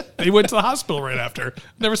 He went to the hospital right after.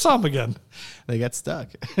 Never saw him again. They got stuck.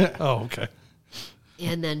 Oh, okay.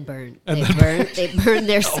 And then burned. And They burned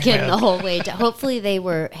their skin man. the whole way down. Hopefully they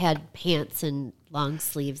had pants and long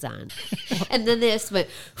sleeves on. And then they just went,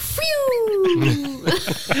 phew.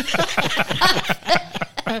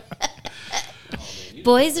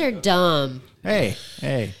 Boys are dumb.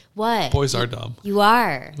 Hey. What? Boys are dumb. You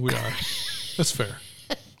are. We are. That's fair.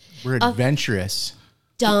 We're adventurous.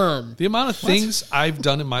 Dumb. The amount of things I've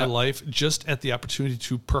done in my life just at the opportunity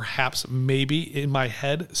to perhaps maybe in my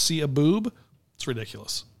head see a boob, it's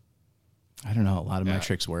ridiculous. I don't know. A lot of my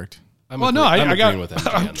tricks worked. I'm I agreeing got. with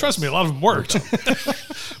MJ on Trust this. me, a lot of them worked.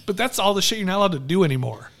 But that's all the shit you're not allowed to do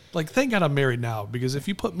anymore. Like, thank God I'm married now, because if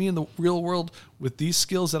you put me in the real world with these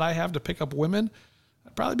skills that I have to pick up women,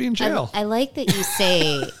 I'd probably be in jail. I like that you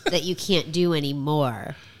say that you can't do any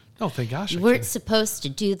more. Oh, thank gosh. You I weren't can. supposed to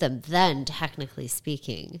do them then, technically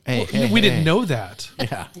speaking. We didn't know that.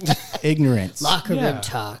 Yeah. Ignorance. Locker Yeah. room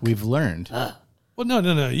talk. We've learned. Well,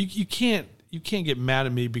 no. You can't get mad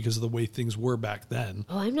at me because of the way things were back then.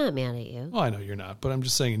 Oh, I'm not mad at you. Oh, I know you're not, but I'm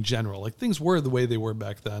just saying in general, like things were the way they were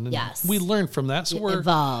back then. And Yes. we learned from that, so You we're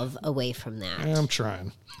evolve away from that. I'm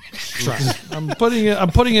trying. I'm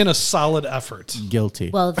putting in a solid effort.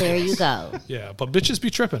 Guilty. Well, there you go. Yeah, but bitches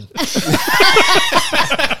be tripping.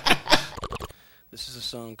 This is a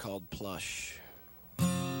song called Plush.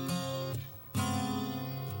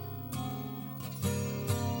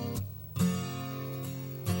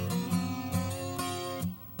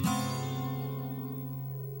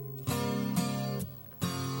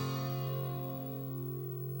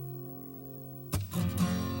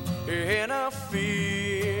 And I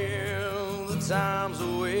feel the time's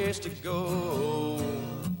a ways to go.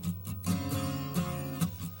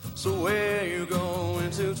 So where you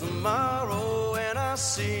going to tomorrow? And I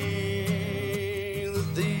see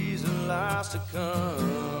that these are lies to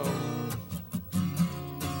come.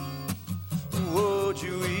 Would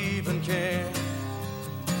you even care?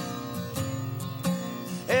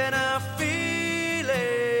 And I feel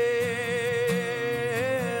it.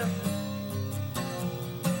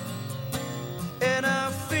 And I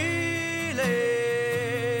feel it.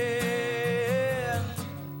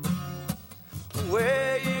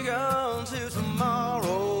 Where you going to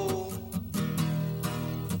tomorrow?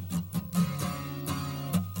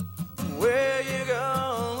 Where you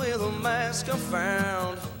going with a mask I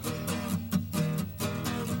found?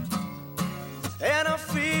 And I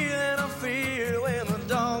feel when the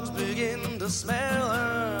dogs begin to smell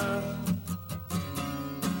her.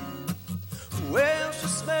 Well, she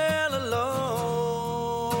smell alone.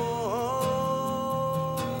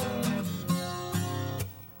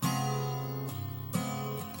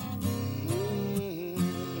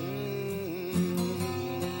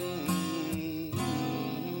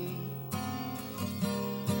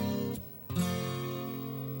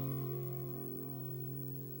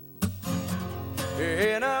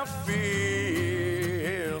 And I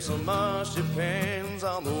feel so much depends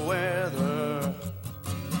on the weather.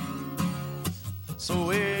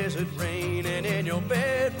 So is it raining in your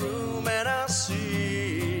bedroom? And I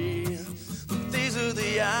see that these are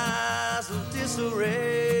the eyes of disarray.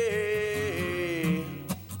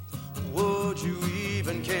 Would you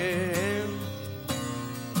even care?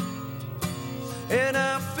 And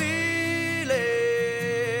I feel it.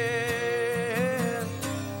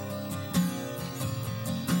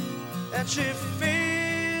 And she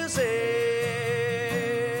feels it.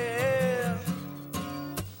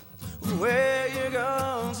 Where you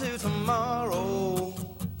going to tomorrow?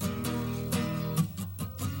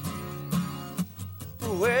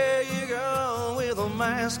 Where you going with a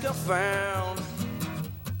mask I found?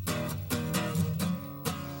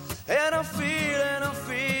 And I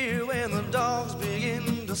feel when the dogs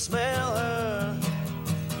begin to smell her.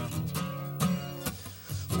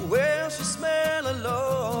 Well, she smell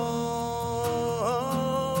alone.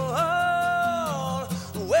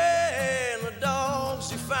 When the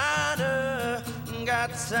dogs you find her,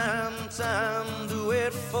 got time to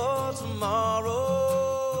wait for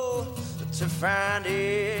tomorrow. To find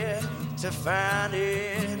it.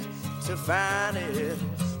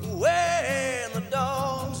 When the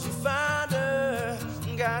dogs you find her,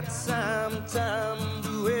 got time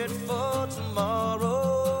to wait for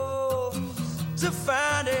tomorrow. To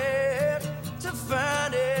find it.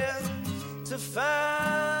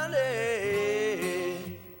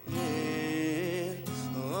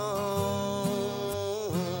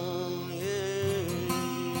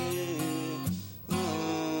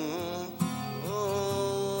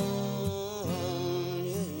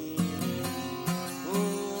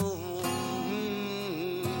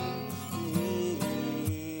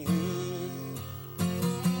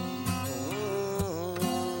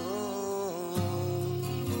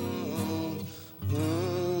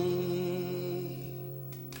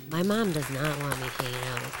 My mom does not want me hanging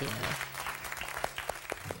out with you.